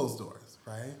closed doors,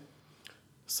 right?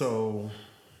 So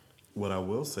what I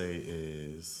will say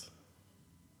is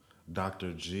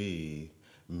Dr. G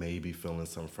may be feeling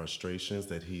some frustrations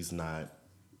that he's not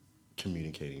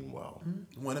communicating well.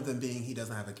 Mm-hmm. One of them being he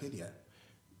doesn't have a kid yet.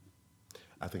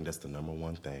 I think that's the number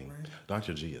one thing. Right.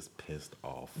 Dr. G is pissed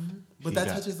off. Mm-hmm. But that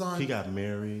touches on... He got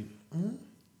married and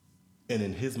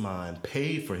in his mind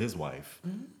paid for his wife.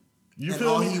 Mm-hmm. You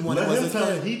feel me? Let him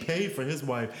tell you, he paid for his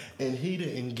wife and he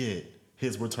didn't get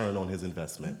his return on his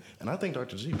investment. Mm-hmm. And I think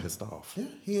Dr. G pissed off. Yeah,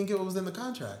 he didn't get what was in the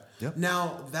contract. Yep.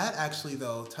 Now, that actually,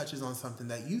 though, touches on something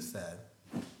that you said.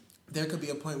 There could be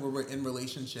a point where we're in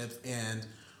relationships and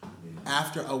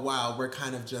after a while, we're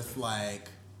kind of just like...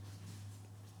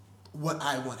 what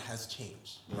I want has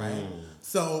changed, right?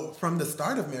 So from the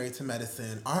start of Married to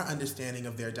Medicine, our understanding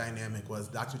of their dynamic was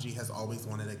Dr. G has always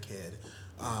wanted a kid.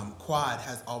 Quad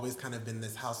has always kind of been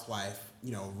this housewife,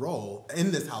 role,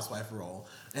 in this housewife role.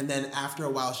 And then after a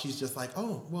while, she's just like,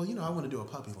 oh, well, I want to do a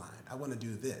puppy line. I want to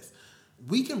do this.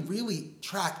 We can really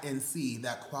track and see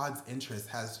that Quad's interest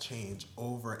has changed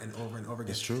over and over and over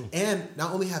again. It's true. And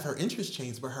not only have her interests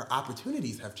changed, but her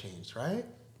opportunities have changed, right?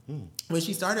 When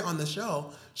she started on the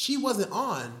show, she wasn't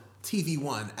on TV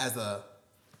One as a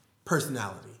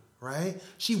personality, right?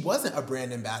 She wasn't a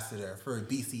brand ambassador for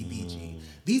BCBG.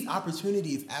 These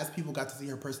opportunities, as people got to see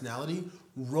her personality,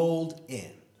 rolled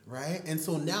in, right? And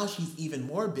so now she's even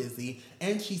more busy,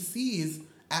 and she sees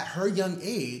at her young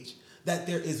age that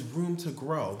there is room to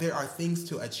grow. There are things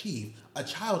to achieve. A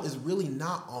child is really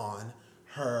not on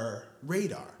her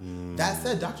radar. That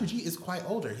said, Dr. G is quite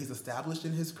older. He's established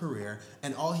in his career,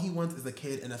 and all he wants is a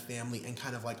kid and a family and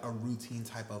kind of like a routine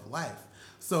type of life.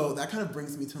 So that kind of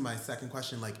brings me to my second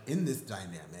question, like in this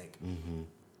dynamic,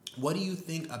 what do you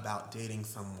think about dating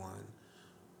someone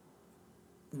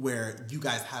where you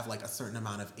guys have like a certain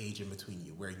amount of age in between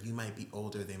you, where you might be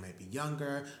older, they might be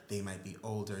younger, they might be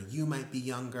older, you might be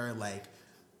younger? Like,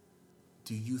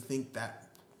 do you think that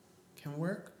can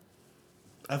work?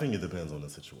 I think it depends on the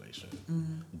situation.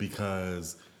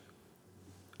 Because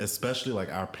especially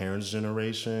like our parents'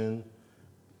 generation,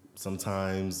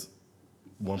 sometimes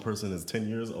one person is 10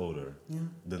 years older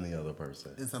than the other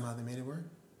person. And somehow they made it work?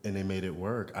 And they made it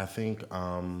work. I think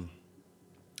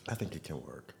it can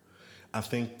work. I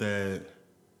think that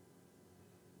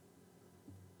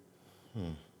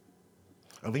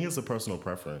I think it's a personal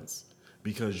preference,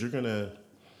 because you're gonna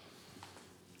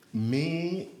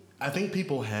I think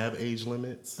people have age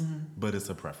limits, but it's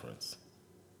a preference.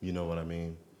 You know what I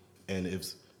mean? And if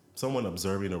someone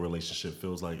observing a relationship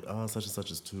feels like, oh, such and such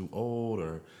is too old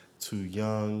or too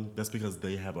young, that's because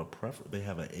they have they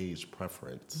have an age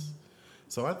preference.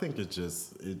 So I think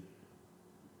it's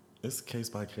case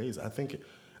by case. I think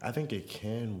it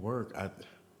can work.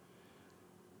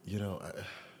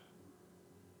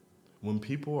 When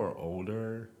people are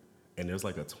older and there's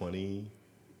like a 20-year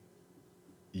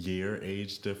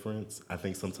age difference, I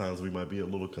think sometimes we might be a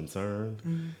little concerned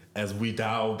as we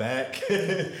dial back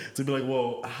to be like,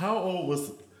 well, how old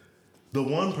was the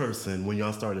one person when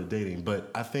y'all started dating?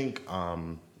 But I think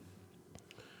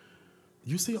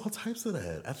you see all types of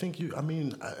that. I think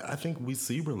we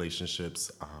see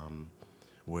relationships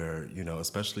where, you know,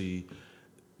 especially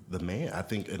the man, I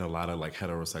think in a lot of like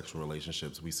heterosexual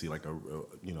relationships, we see like a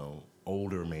you know,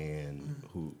 older man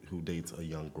who dates a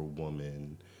younger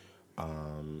woman.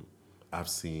 I've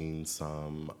seen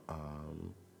some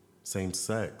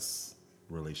same-sex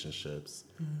relationships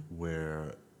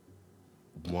where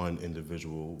one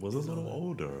individual was a little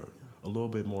older, a little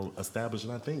bit more established.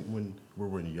 And I think when we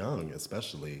were young,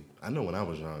 especially, I know when I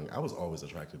was young, I was always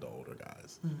attracted to older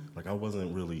guys. Like I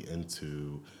wasn't really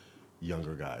into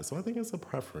younger guys. So I think it's a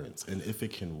preference and if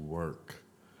it can work.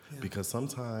 Because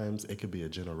sometimes it could be a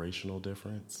generational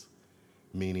difference,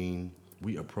 meaning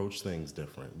we approach things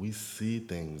different. We see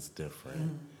things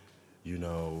different. You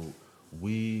know,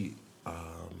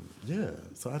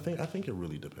 so I think it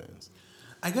really depends.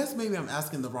 I guess maybe I'm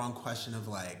asking the wrong question of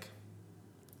like,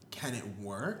 can it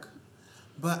work?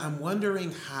 But I'm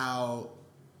wondering how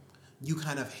you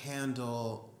kind of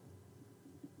handle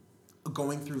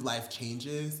going through life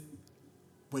changes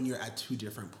when you're at two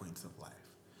different points of life.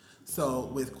 So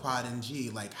with Quad and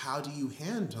G, like how do you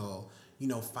handle, you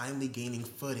know, finally gaining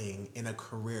footing in a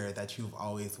career that you've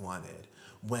always wanted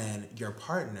when your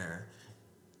partner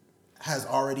has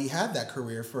already had that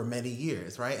career for many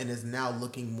years, right? And is now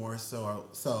looking more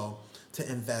so to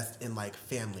invest in like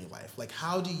family life. Like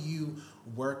how do you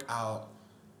work out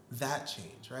that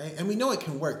change, right? And we know it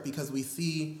can work because we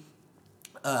see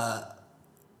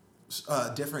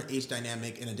different age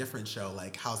dynamic in a different show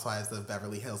like Housewives of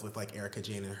Beverly Hills with like Erica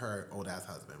Jane and her old ass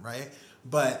husband, right?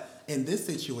 But in this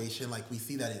situation, like we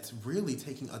see that it's really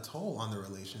taking a toll on the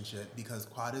relationship because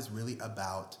Quad is really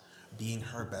about being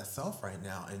her best self right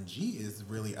now, and G is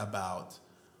really about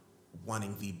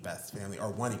wanting the best family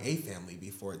or wanting a family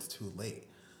before it's too late.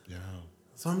 Yeah.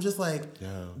 So I'm just like,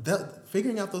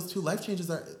 figuring out those two life changes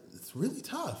it's really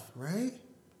tough, right?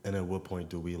 And at what point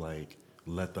do we like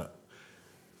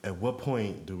at what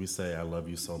point do we say, I love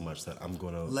you so much that I'm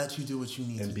going to let you do what you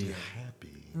need to do. And be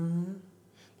happy.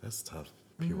 That's tough,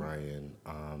 P. Ryan.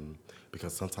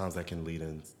 Because sometimes that can lead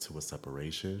into a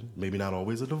separation. Maybe not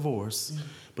always a divorce,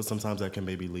 but sometimes that can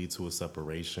maybe lead to a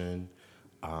separation.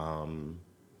 And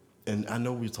I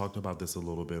know we talked about this a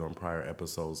little bit on prior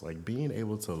episodes, like being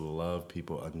able to love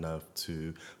people enough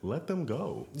to let them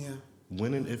go. Yeah.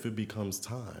 When and if it becomes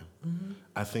time.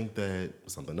 I think that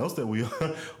something else that we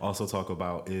also talk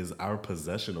about is our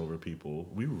possession over people.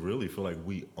 We really feel like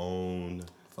we own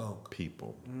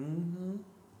people.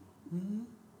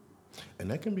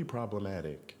 And that can be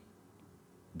problematic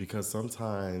because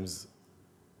sometimes,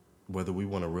 whether we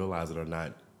want to realize it or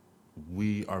not,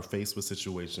 we are faced with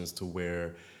situations to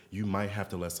where you might have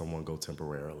to let someone go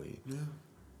temporarily. Yeah.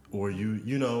 Or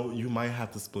you might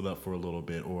have to split up for a little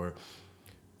bit, or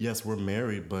yes, we're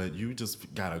married, but you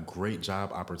just got a great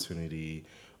job opportunity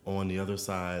on the other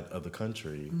side of the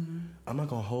country. I'm not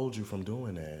going to hold you from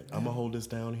doing that. I'm going to hold this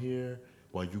down here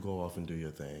while you go off and do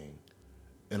your thing.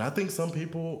 And I think some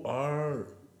people are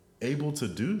able to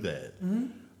do that.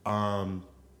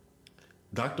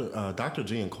 Dr.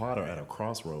 G and Quad are at a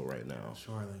crossroad right now.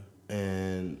 Surely.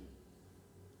 And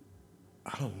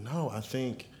I don't know. I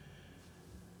think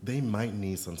they might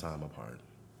need some time apart.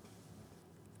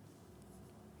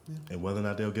 Yeah. And whether or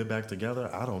not they'll get back together,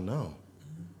 I don't know.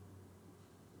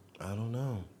 I don't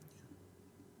know.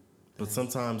 But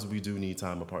sometimes we do need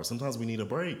time apart. Sometimes we need a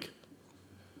break.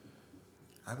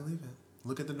 I believe it.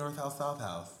 Look at the North House, South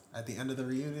House. At the end of the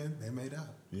reunion, they made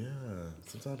up. Yeah.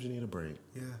 Sometimes you need a break.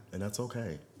 Yeah. And that's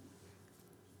okay.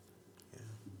 Yeah.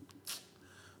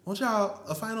 Well, y'all,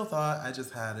 a final thought I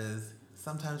just had is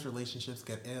sometimes relationships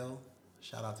get ill.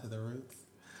 Shout out to the Roots.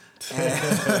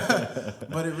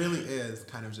 But it really is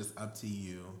kind of just up to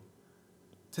you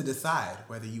to decide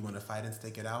whether you want to fight and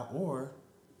stick it out or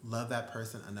love that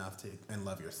person enough and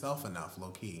love yourself enough, low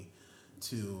key,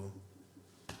 to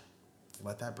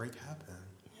let that break happen.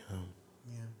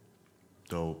 Yeah.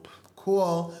 Dope.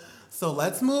 Cool. So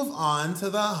let's move on to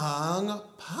the hung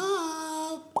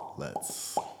pop.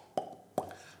 Let's.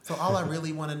 So all I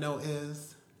really want to know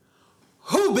is,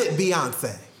 who bit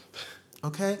Beyonce?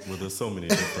 Okay? Well, there's so many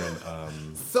different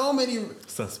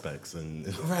suspects.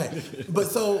 Right. But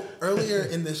so earlier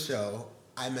in this show,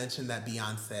 I mentioned that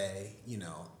Beyonce,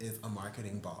 is a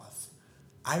marketing boss.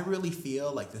 I really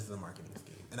feel like this is a marketing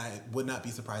scheme. And I would not be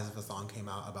surprised if a song came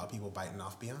out about people biting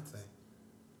off Beyonce.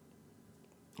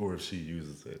 Or if she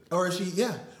uses it. Or if she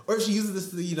uses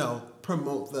this to,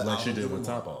 promote the album. Like she did with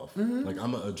Top Off. Like,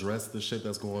 I'm going to address the shit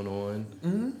that's going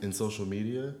on in social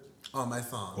media. On my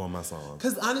song.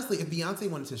 Because honestly, if Beyonce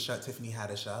wanted to shut Tiffany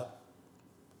Haddish up,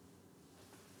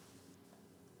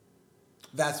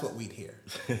 that's what we'd hear.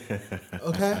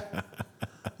 Okay?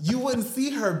 You wouldn't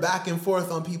see her back and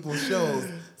forth on people's shows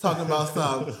talking about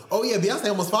some, oh yeah, Beyonce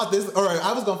almost fought this, or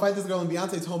I was going to fight this girl and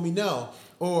Beyonce told me no,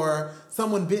 or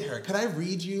someone bit her. Could I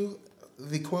read you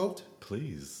the quote?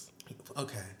 Please.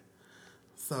 Okay.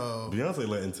 So Beyonce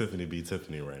letting Tiffany be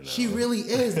Tiffany right now. She really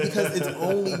is, because it's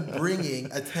only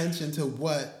bringing attention to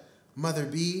what Mother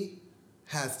B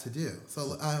has to do.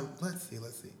 So let's see.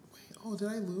 Wait, did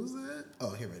I lose it?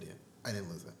 Oh, here I did. I didn't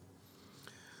lose it.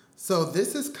 So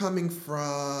this is coming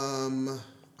from, I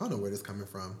don't know where this is coming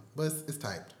from, but it's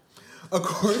typed.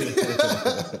 According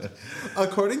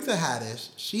to Haddish,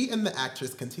 she and the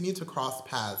actress continued to cross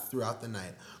paths throughout the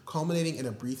night, culminating in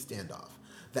a brief standoff.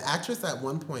 The actress at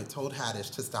one point told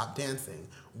Haddish to stop dancing,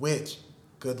 which,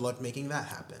 good luck making that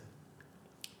happen.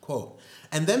 Quote,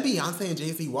 and then Beyonce and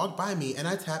Jay-Z walked by me and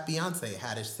I tapped Beyonce,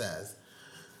 Haddish says.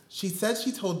 She said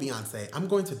she told Beyonce, I'm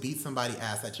going to beat somebody's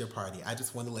ass at your party. I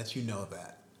just want to let you know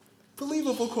that.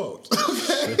 Believable quote.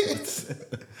 Okay.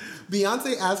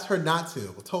 Beyonce asked her not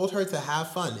to, told her to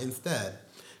have fun instead.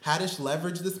 Haddish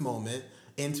leveraged this moment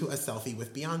into a selfie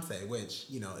with Beyonce, which,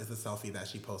 is a selfie that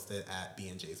she posted at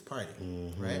B&J's party,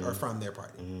 right? Or from their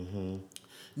party. Mm-hmm.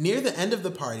 Near the end of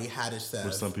the party, Haddish says...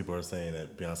 Which some people are saying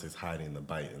that Beyonce's hiding the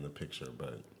bite in the picture,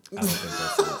 but I don't think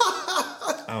that's it.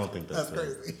 I don't think that's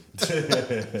crazy.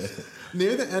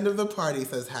 Near the end of the party,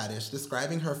 says Haddish,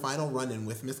 describing her final run-in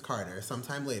with Miss Carter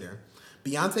sometime later,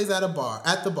 Beyonce's at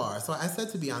the bar. So I said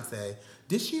to Beyonce,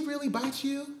 did she really bite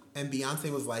you? And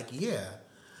Beyonce was like, yeah.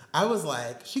 I was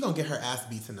like, she gonna get her ass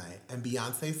beat tonight. And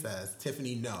Beyonce says,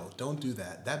 Tiffany, no, don't do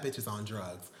that. That bitch is on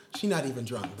drugs. She not even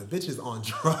drunk. The bitch is on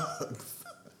drugs.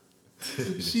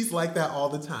 She's like that all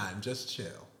the time. Just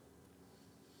chill.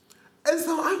 And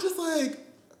so I'm just like,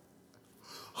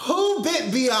 who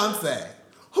bit Beyonce?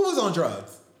 Who was on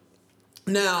drugs?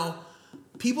 Now,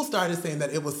 people started saying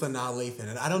that it was Sanaa Lathan,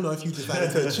 and I don't know if you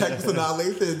decided to check Sanaa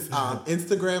Lathan's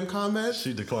Instagram comment.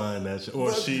 She declined that,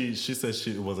 she said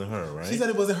it wasn't her, right? She said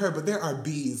it wasn't her, but there are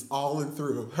bees all in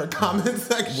through her comment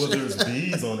section. Well, there's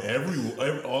bees on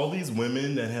all these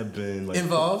women that have been like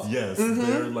involved. Yes,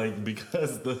 they're like,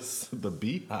 because the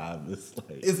beehive is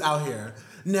like it's out here.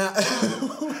 Now,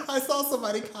 I saw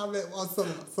somebody comment on some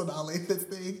Sanaa Lathan's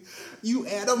thing, you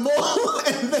animal,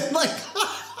 and then like.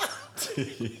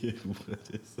 You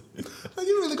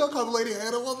really gonna call the lady an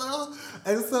animal now?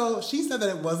 And so she said that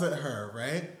it wasn't her,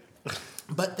 right?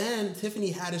 But then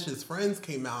Tiffany Haddish's friends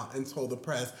came out and told the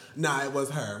press, nah, it was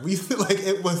her.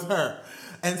 It was her.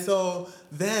 And so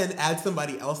then add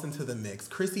somebody else into the mix.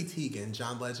 Chrissy Teigen,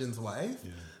 John Legend's wife,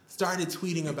 started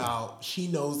tweeting about she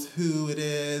knows who it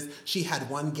is. She had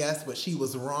one guess, but she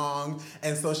was wrong.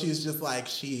 And so she was just like,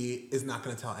 she is not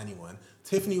gonna tell anyone.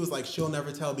 Tiffany was like, she'll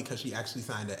never tell because she actually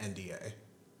signed an NDA.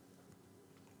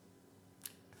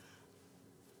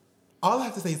 All I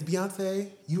have to say is, Beyonce,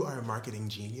 you are a marketing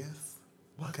genius.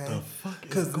 Okay? What the fuck?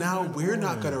 Because now we're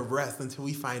not going to rest until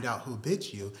we find out who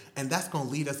bit you. And that's going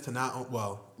to lead us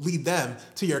to lead them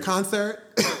to your concert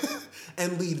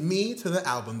and lead me to the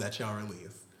album that y'all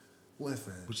release.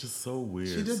 Listen. Which is so weird.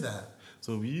 She did that.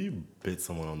 So if you bit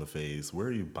someone on the face, where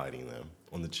are you biting them?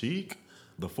 On the cheek?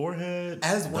 The forehead?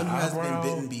 As one who has eyebrow,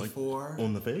 been bitten before.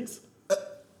 On the face?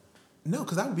 No,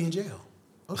 because I would be in jail.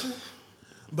 Okay.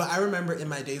 But I remember in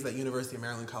my days at University of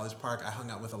Maryland College Park, I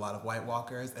hung out with a lot of White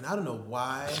Walkers, and I don't know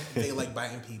why they like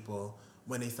biting people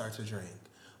when they start to drink.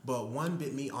 But one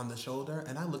bit me on the shoulder,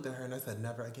 and I looked at her and I said,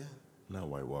 never again. Not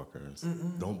White Walkers.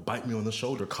 Mm-mm. Don't bite me on the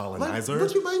shoulder, colonizer.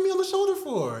 What you bite me on the shoulder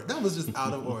for? That was just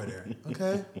out of order,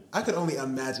 okay? I could only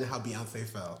imagine how Beyonce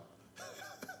felt.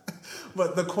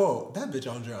 But the quote, that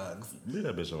bitch on drugs. Leave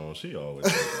that bitch alone. She always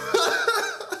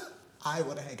I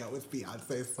want to hang out with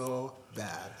Beyonce so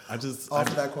bad. Off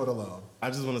of that quote alone. I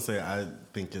just want to say, I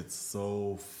think it's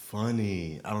so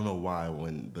funny. I don't know why,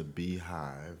 when the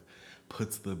Beehive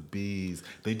puts the bees.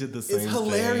 They did the same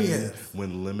thing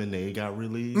when Lemonade got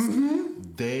released. Mm-hmm.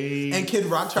 And Kid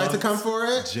Rock tried to come for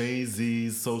it.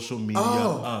 Jay-Z's social media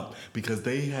up because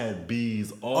they had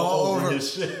bees all over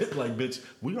his shit. Like, bitch,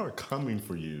 we are coming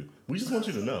for you. We just want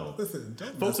you to know. Listen,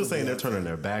 folks are saying they're turning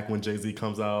their back when Jay-Z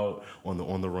comes out on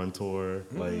the Run tour.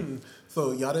 Like,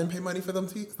 so y'all didn't pay money for them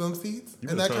seats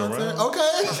in that concert? Around?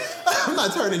 Okay, I'm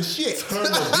not turning shit. Turn the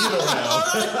beat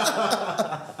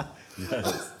around.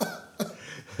 Yes.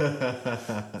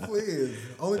 Please.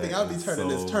 Only thing I'll be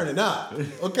turning is turning up.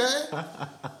 Okay?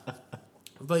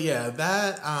 But yeah,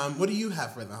 that, what do you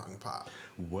have for the Hung Pop?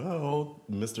 Well,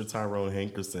 Mr. Tyrone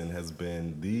Hankerson has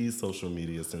been the social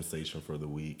media sensation for the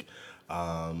week.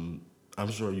 I'm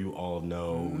sure you all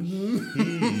know he,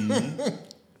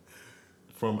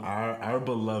 from our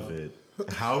beloved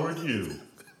Howard Hughes,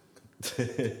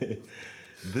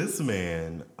 This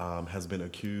man has been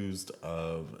accused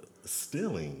of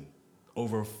stealing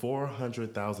over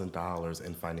 $400,000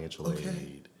 in financial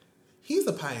aid. He's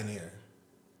a pioneer.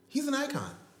 He's an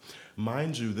icon.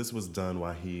 Mind you, this was done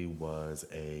while he was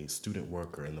a student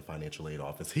worker in the financial aid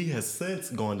office. He has since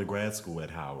gone to grad school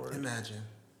at Howard. Imagine.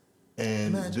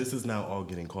 This is now all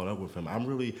getting caught up with him.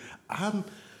 I'm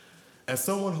as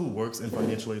someone who works in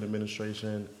financial aid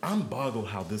administration, I'm boggled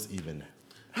how this even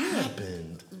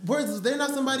happened. Was there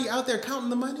not somebody out there counting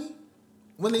the money?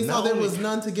 When they saw there was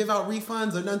none to give out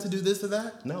refunds or none to do this or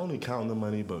that? Not only counting the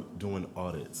money, but doing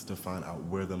audits to find out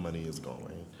where the money is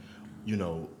going. You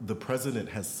know, the president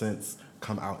has since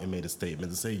come out and made a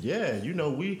statement to say, yeah, you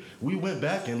know, we went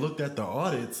back and looked at the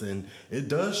audits, and it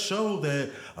does show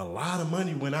that a lot of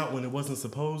money went out when it wasn't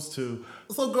supposed to.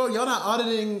 So, girl, y'all not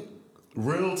auditing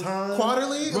real time?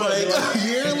 Quarterly? Right, like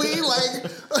yearly? Like,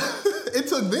 it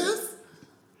took this?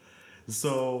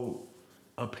 So,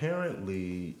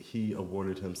 apparently, he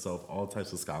awarded himself all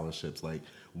types of scholarships. Like,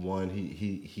 one,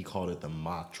 he called it the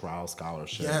mock trial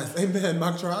scholarship. Yes, amen,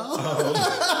 mock trial.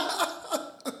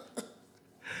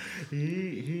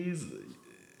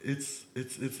 It's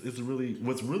really,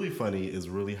 what's really funny is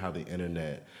really how the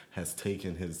internet has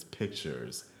taken his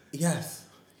pictures. Yes.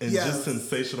 And just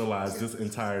sensationalized this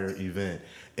entire event.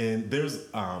 And there's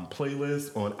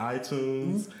playlists on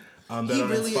iTunes that he are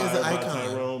really inspired is an by icon.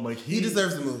 Tyrone. Like he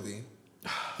deserves a movie.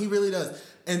 He really does.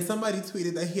 And somebody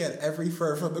tweeted that he had every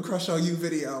fur from the Crush on You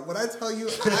video. When I tell you,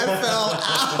 I fell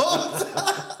out.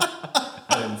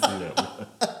 I didn't see that one.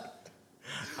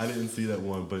 I didn't see that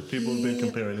one, but people have been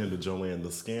comparing him to Joanne the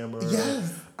Scammer.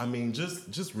 Yes. I mean,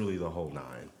 just really the whole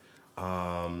nine.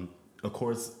 Of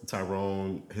course,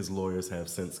 Tyrone, his lawyers have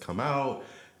since come out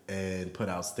and put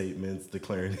out statements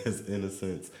declaring his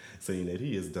innocence, saying that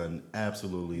he has done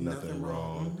absolutely nothing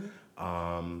wrong.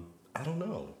 Mm-hmm. I don't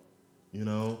know. You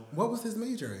know, what was his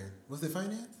major in? Was it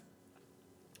finance?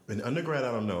 In undergrad,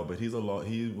 I don't know, but he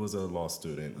was a law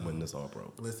student when this all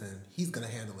broke. Listen, he's gonna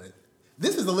handle it.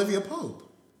 This is Olivia Pope.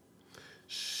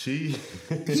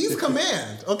 He's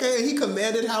Command, okay? And he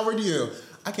commanded Howard U.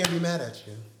 I can't be mad at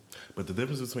you. But the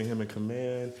difference between him and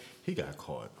Command, he got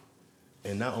caught.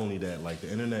 And not only that, like,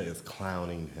 the internet is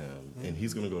clowning him, and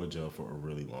he's gonna go to jail for a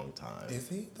really long time. Is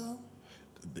he though?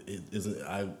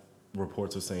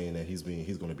 Reports are saying that he's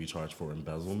going to be charged for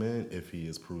embezzlement if he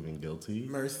is proven guilty.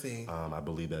 Mercy. I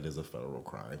believe that is a federal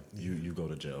crime. You go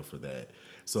to jail for that.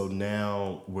 So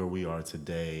now where we are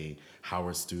today,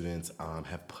 Howard students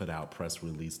have put out press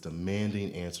release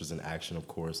demanding answers and action, of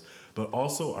course, but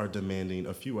also are demanding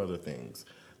a few other things.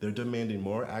 They're demanding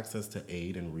more access to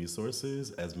aid and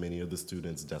resources, as many of the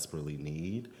students desperately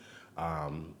need.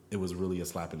 It was really a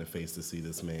slap in the face to see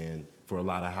this man, for a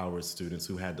lot of Howard students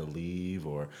who had to leave,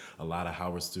 or a lot of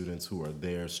Howard students who are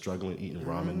there struggling eating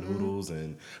ramen noodles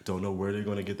and don't know where they're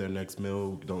going to get their next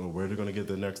meal, don't know where they're going to get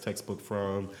their next textbook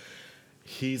from.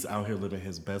 He's out here living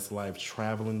his best life,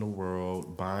 traveling the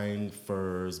world, buying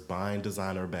furs, buying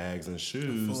designer bags and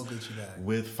shoes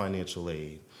with financial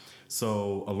aid.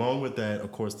 So along with that,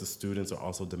 of course, the students are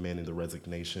also demanding the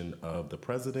resignation of the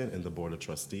president and the board of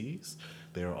trustees.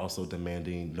 They are also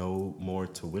demanding no more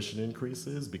tuition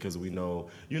increases, because we know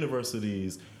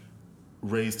universities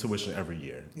raise tuition every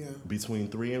year. Yeah. Between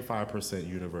 3% and 5%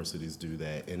 universities do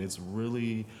that. And it's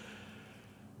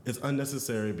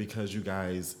unnecessary, because you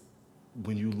guys,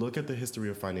 when you look at the history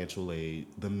of financial aid,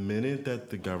 the minute that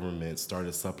the government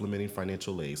started supplementing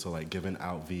financial aid, so like giving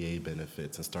out VA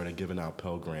benefits and started giving out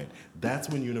Pell Grant, that's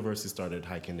when universities started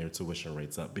hiking their tuition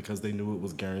rates up, because they knew it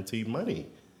was guaranteed money.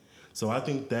 So I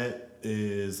think that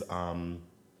is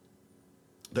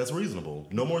that's reasonable.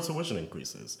 No more tuition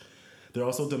increases. They're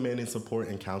also demanding support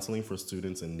and counseling for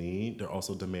students in need. They're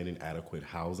also demanding adequate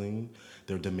housing.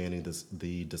 They're demanding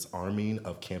the disarming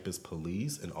of campus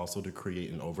police, and also to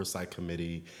create an oversight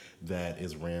committee that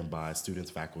is ran by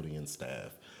students, faculty, and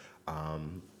staff.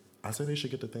 I say they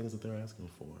should get the things that they're asking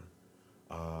for.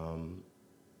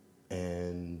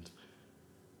 And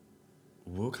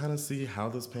we'll kind of see how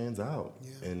this pans out,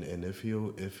 and if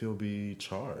he'll be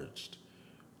charged.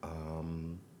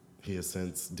 He has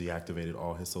since deactivated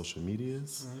all his social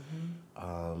medias.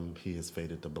 Mm-hmm. He has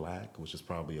faded to black, which is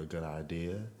probably a good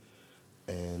idea.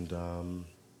 And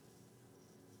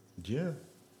you're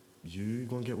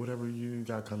gonna get whatever you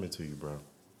got coming to you, bro.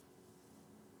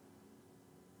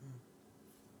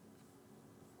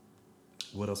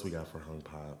 What else we got for Hung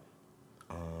Pop?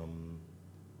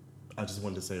 I just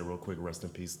wanted to say a real quick rest in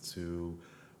peace to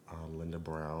Linda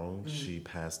Brown. Mm-hmm. She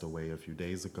passed away a few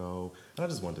days ago, and I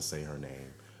just wanted to say her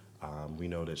name. We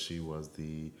know that she was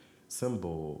the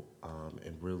symbol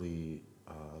and really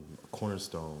a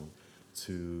cornerstone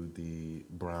to the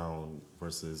Brown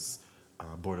versus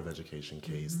Board of Education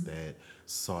case that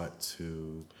sought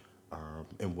to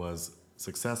and was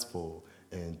successful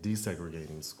in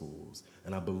desegregating schools.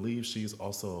 And I believe she's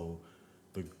also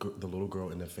the little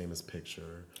girl in the famous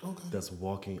picture that's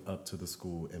walking up to the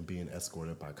school and being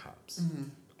escorted by cops.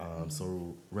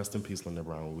 So rest in peace, Linda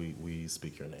Brown. We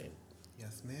speak your name.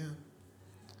 Yes, ma'am.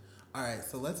 All right,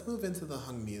 so let's move into the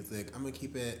hung music. I'm going to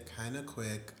keep it kind of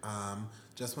quick.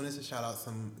 Just wanted to shout out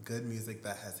some good music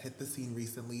that has hit the scene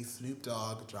recently. Snoop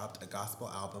Dogg dropped a gospel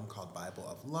album called Bible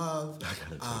of Love. I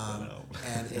gotta check that out.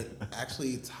 And it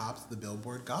actually tops the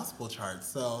Billboard gospel charts.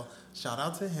 So shout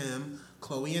out to him.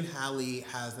 Chloe and Halle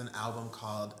has an album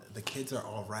called The Kids Are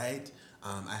All Right.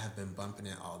 I have been bumping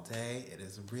it all day. It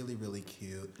is really, really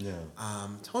cute. Yeah.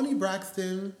 Toni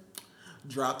Braxton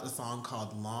dropped a song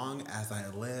called Long As I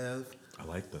Live. I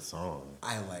like the song.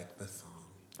 I like the song.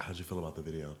 How'd you feel about the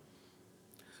video?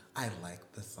 I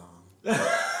like the song. Right?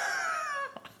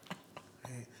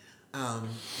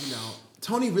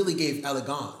 Toni really gave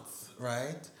elegance,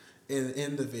 right?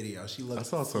 In the video. She looked. I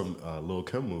saw some Lil'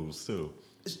 Kim moves too.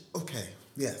 Okay,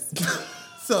 yes.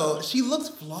 So she looked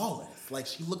flawless. Like,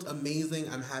 she looked amazing.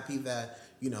 I'm happy that,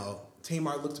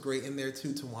 Tamar looked great in there too.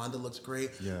 Tawanda looked great.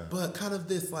 Yeah. But kind of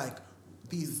this,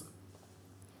 these,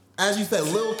 as you said,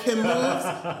 Lil' Kim moves.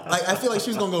 I feel like she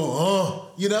was going to go,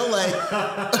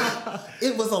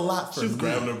 it was a lot for me. She was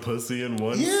grabbing her pussy in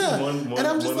one. Yeah. And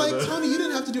I'm just like, Toni, you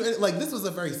didn't have to do it. This was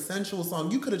a very sensual song.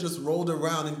 You could have just rolled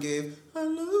around and gave, I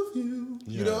love you.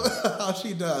 Yeah. How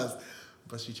she does.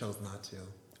 But she chose not to.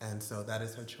 And so that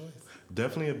is her choice.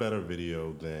 Definitely a better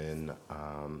video than,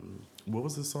 what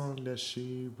was the song that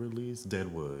she released?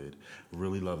 Deadwood.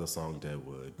 Really love the song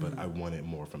Deadwood, but I wanted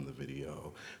more from the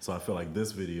video. So I feel like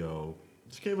this video,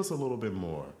 she gave us a little bit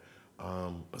more.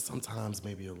 But sometimes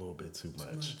maybe a little bit too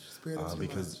much.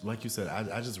 Because like you said,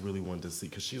 I just really wanted to see,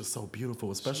 because she was so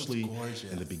beautiful, especially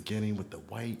in the beginning with the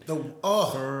white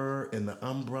fur and the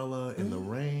umbrella and the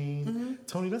rain.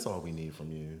 Toni, that's all we need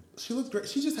from you. She looks great.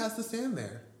 She just has to stand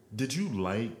there. Did you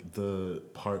like the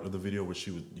part of the video where she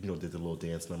would, did the little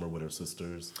dance number with her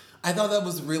sisters? I thought that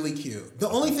was really cute. The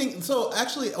only thing, so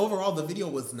actually overall the video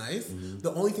was nice.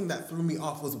 The only thing that threw me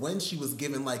off was when she was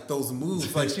giving those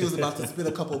moves, like she was about to spit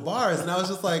a couple bars, and I was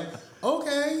just like,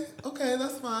 okay,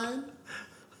 that's fine.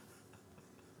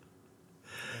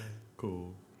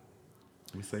 Cool.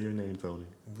 We say your name, Toni.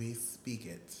 We speak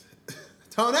it.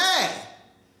 Toni!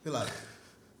 We love it.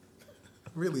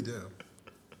 Really do.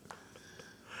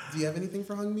 Do you have anything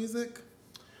for hung music?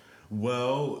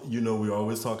 Well, we're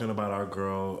always talking about our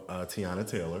girl, Teyana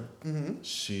Taylor.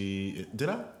 Did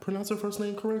I pronounce her first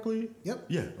name correctly? Yep.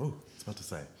 Yeah. Oh, I was about to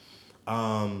say.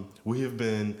 We have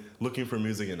been looking for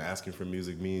music and asking for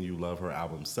music. Me and You love her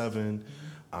album 7.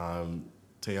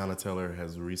 Teyana Taylor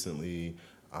has recently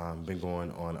been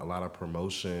going on a lot of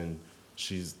promotion.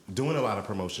 She's doing a lot of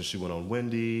promotion. She went on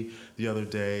Wendy the other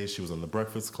day. She was on The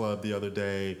Breakfast Club the other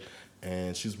day.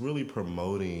 And she's really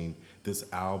promoting this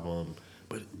album.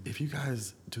 But if you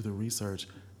guys do the research,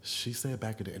 she said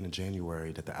back at the end of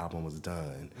January that the album was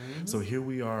done. So here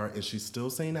we are, and she's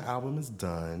still saying the album is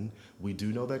done. We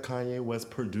do know that Kanye West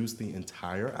produced the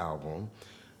entire album.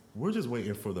 We're just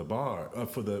waiting for the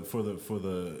for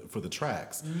the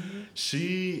tracks.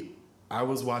 I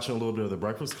was watching a little bit of the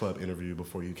Breakfast Club interview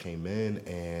before you came in,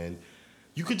 and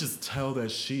you could just tell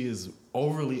that she is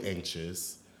overly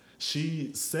anxious. She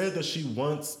said that she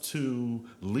wants to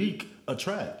leak a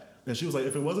track. And she was like,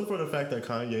 if it wasn't for the fact that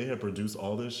Kanye had produced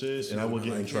all this shit and I would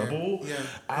get in trouble,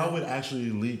 I would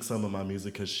actually leak some of my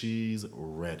music because she's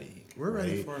ready. We're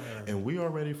ready for her. And we are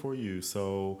ready for you.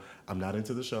 So I'm not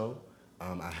into the show.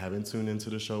 I haven't tuned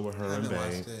into the show with her and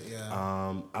Bang.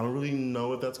 I don't really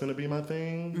know if that's going to be my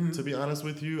thing, to be honest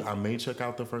with you. I may check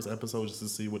out the first episode just to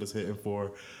see what it's hitting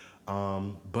for.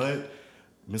 But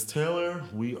Miss Taylor,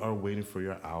 we are waiting for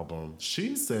your album.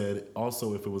 She said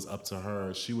also if it was up to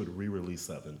her, she would re-release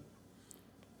 7.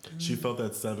 She felt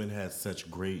that 7 had such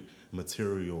great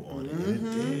material on it. And it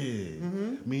did.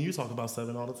 I mean, you talk about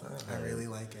 7 all the time. I really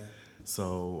like it.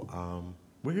 So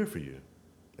we're here for you.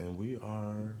 And we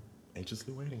are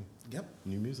anxiously waiting. Yep.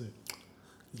 New music.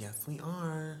 Yes, we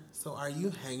are. So are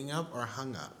you hanging up or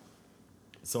hung up?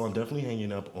 So I'm definitely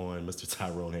hanging up on Mr.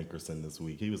 Tyrone Hankerson this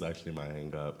week. He was actually my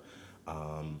hang up.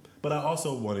 But I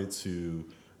also wanted to,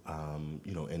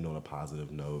 end on a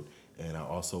positive note. And I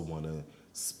also want to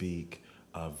speak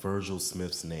Virgil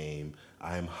Smith's name.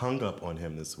 I am hung up on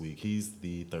him this week. He's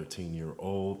the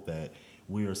 13-year-old that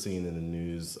we are seeing in the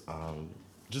news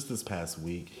just this past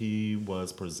week, he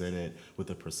was presented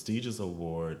with a prestigious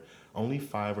award. Only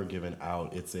 5 are given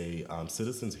out. It's a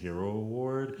Citizens Hero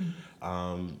Award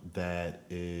that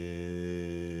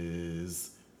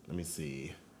is, let me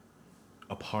see,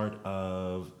 a part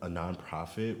of a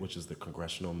nonprofit, which is the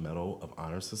Congressional Medal of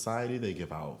Honor Society. They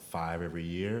give out 5 every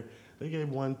year. They gave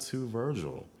 1 to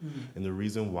Virgil. And the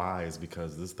reason why is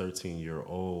because this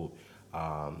 13-year-old,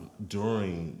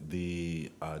 during the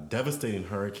devastating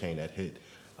hurricane that hit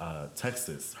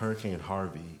Texas, Hurricane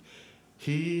Harvey,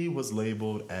 he was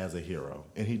labeled as a hero,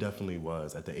 and he definitely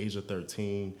was. At the age of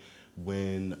 13,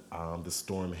 when the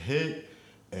storm hit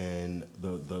and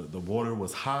the water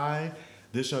was high,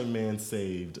 this young man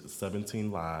saved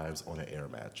 17 lives on an air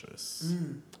mattress.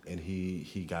 And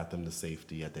he got them to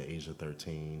safety at the age of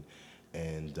 13.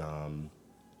 And,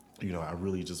 I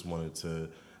really just wanted to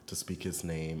speak his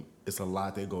name. It's a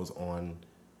lot that goes on.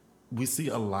 We see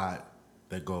a lot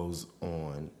that goes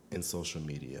on in social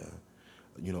media.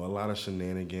 A lot of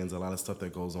shenanigans, a lot of stuff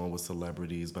that goes on with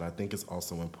celebrities, but I think it's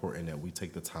also important that we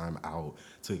take the time out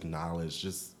to acknowledge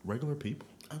just regular people.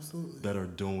 Absolutely. That are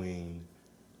doing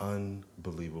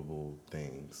unbelievable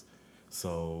things.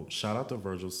 So shout out to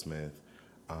Virgil Smith.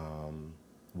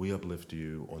 We uplift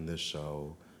you on this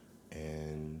show,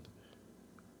 and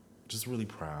just really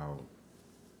proud.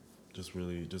 Just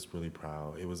really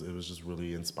proud. It was just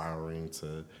really inspiring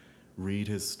to read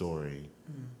his story.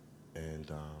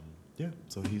 And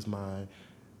so he's my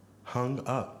hung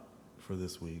up for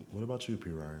this week. What about you,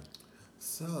 P. Ryan?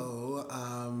 So,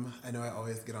 I know I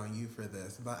always get on you for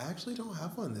this, but I actually don't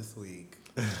have one this week.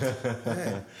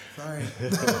 Hey, sorry.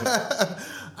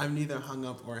 I'm neither hung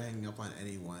up or hanging up on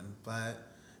anyone, but,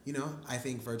 I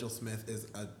think Virgil Smith is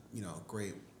a,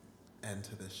 great end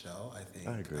to this show. I think,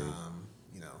 I agree.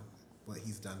 What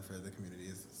he's done for the community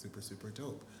is super, super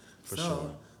dope. For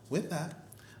sure. With that,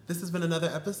 this has been another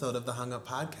episode of the Hung Up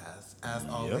Podcast. As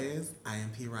always, I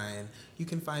am P. Ryan. You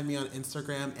can find me on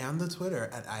Instagram and the Twitter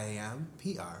at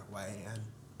IAMPRYAN.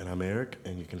 And I'm Eric,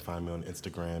 and you can find me on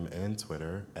Instagram and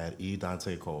Twitter at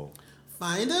eDanteCole.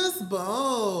 Find us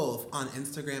both on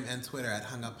Instagram and Twitter at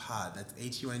HungUpPod. That's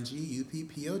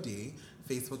HUNGUPPOD.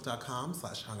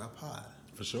 Facebook.com/HungUpPod.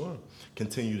 For sure.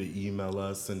 Continue to email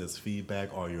us, send us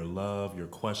feedback, all your love, your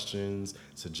questions,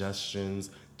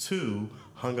 suggestions to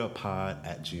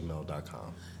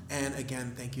hunguppod@gmail.com. And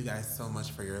again, thank you guys so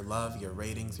much for your love, your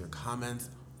ratings, your comments,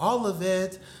 all of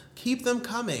it. Keep them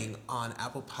coming on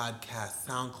Apple Podcasts,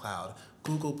 SoundCloud,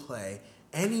 Google Play,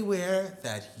 anywhere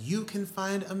that you can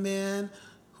find a man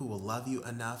who will love you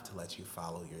enough to let you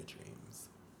follow your dreams.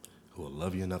 Who will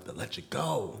love you enough to let you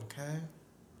go. Okay?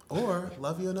 Or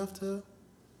love you enough to,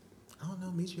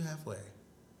 meet you halfway.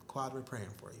 Quad, we're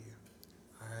praying for you.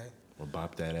 All right? Or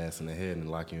bop that ass in the head and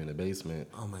lock you in the basement.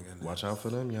 Oh, my goodness. Watch out for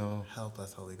them, y'all. Help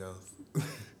us, Holy Ghost.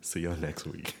 See y'all next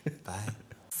week. Bye.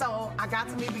 So I got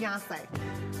to meet Beyonce.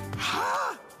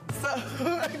 So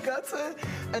I go to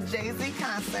a Jay-Z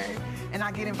concert, and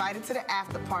I get invited to the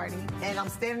after party, and I'm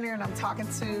standing there and I'm talking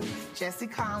to Jesse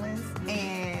Collins,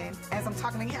 and as I'm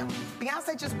talking to him,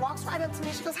 Beyonce just walks right up to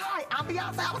me. She goes, "Hi, I'm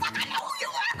Beyonce." I was like, "I know who you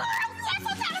are, girl. You are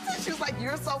so talented." She was like,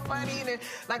 "You're so funny," and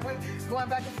like we're going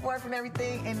back and forth and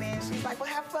everything, and then she's like, "Well,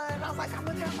 have fun." And I was like, I'm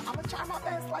gonna try my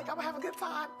best. Like, I'm gonna have a good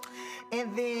time.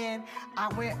 And then I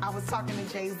was talking to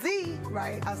Jay-Z,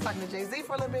 right? I was talking to Jay-Z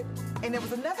for a little bit, and there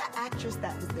was another actress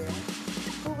that was there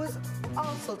who was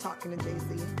also talking to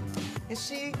Jay-Z. And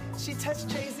she touched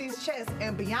Jay-Z's chest,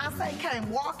 and Beyonce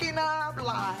came walking up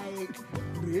like,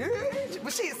 bitch.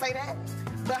 But she didn't say that.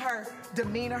 But her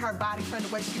demeanor, her body frame, the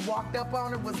way she walked up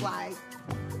on her was like,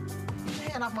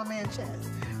 hand off my man's chest,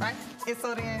 right? And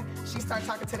so then she started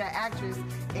talking to that actress,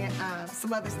 and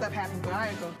some other stuff happened, but I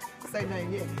ain't gonna say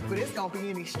nothing yet. But it's gonna be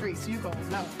in these streets, you gonna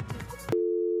know.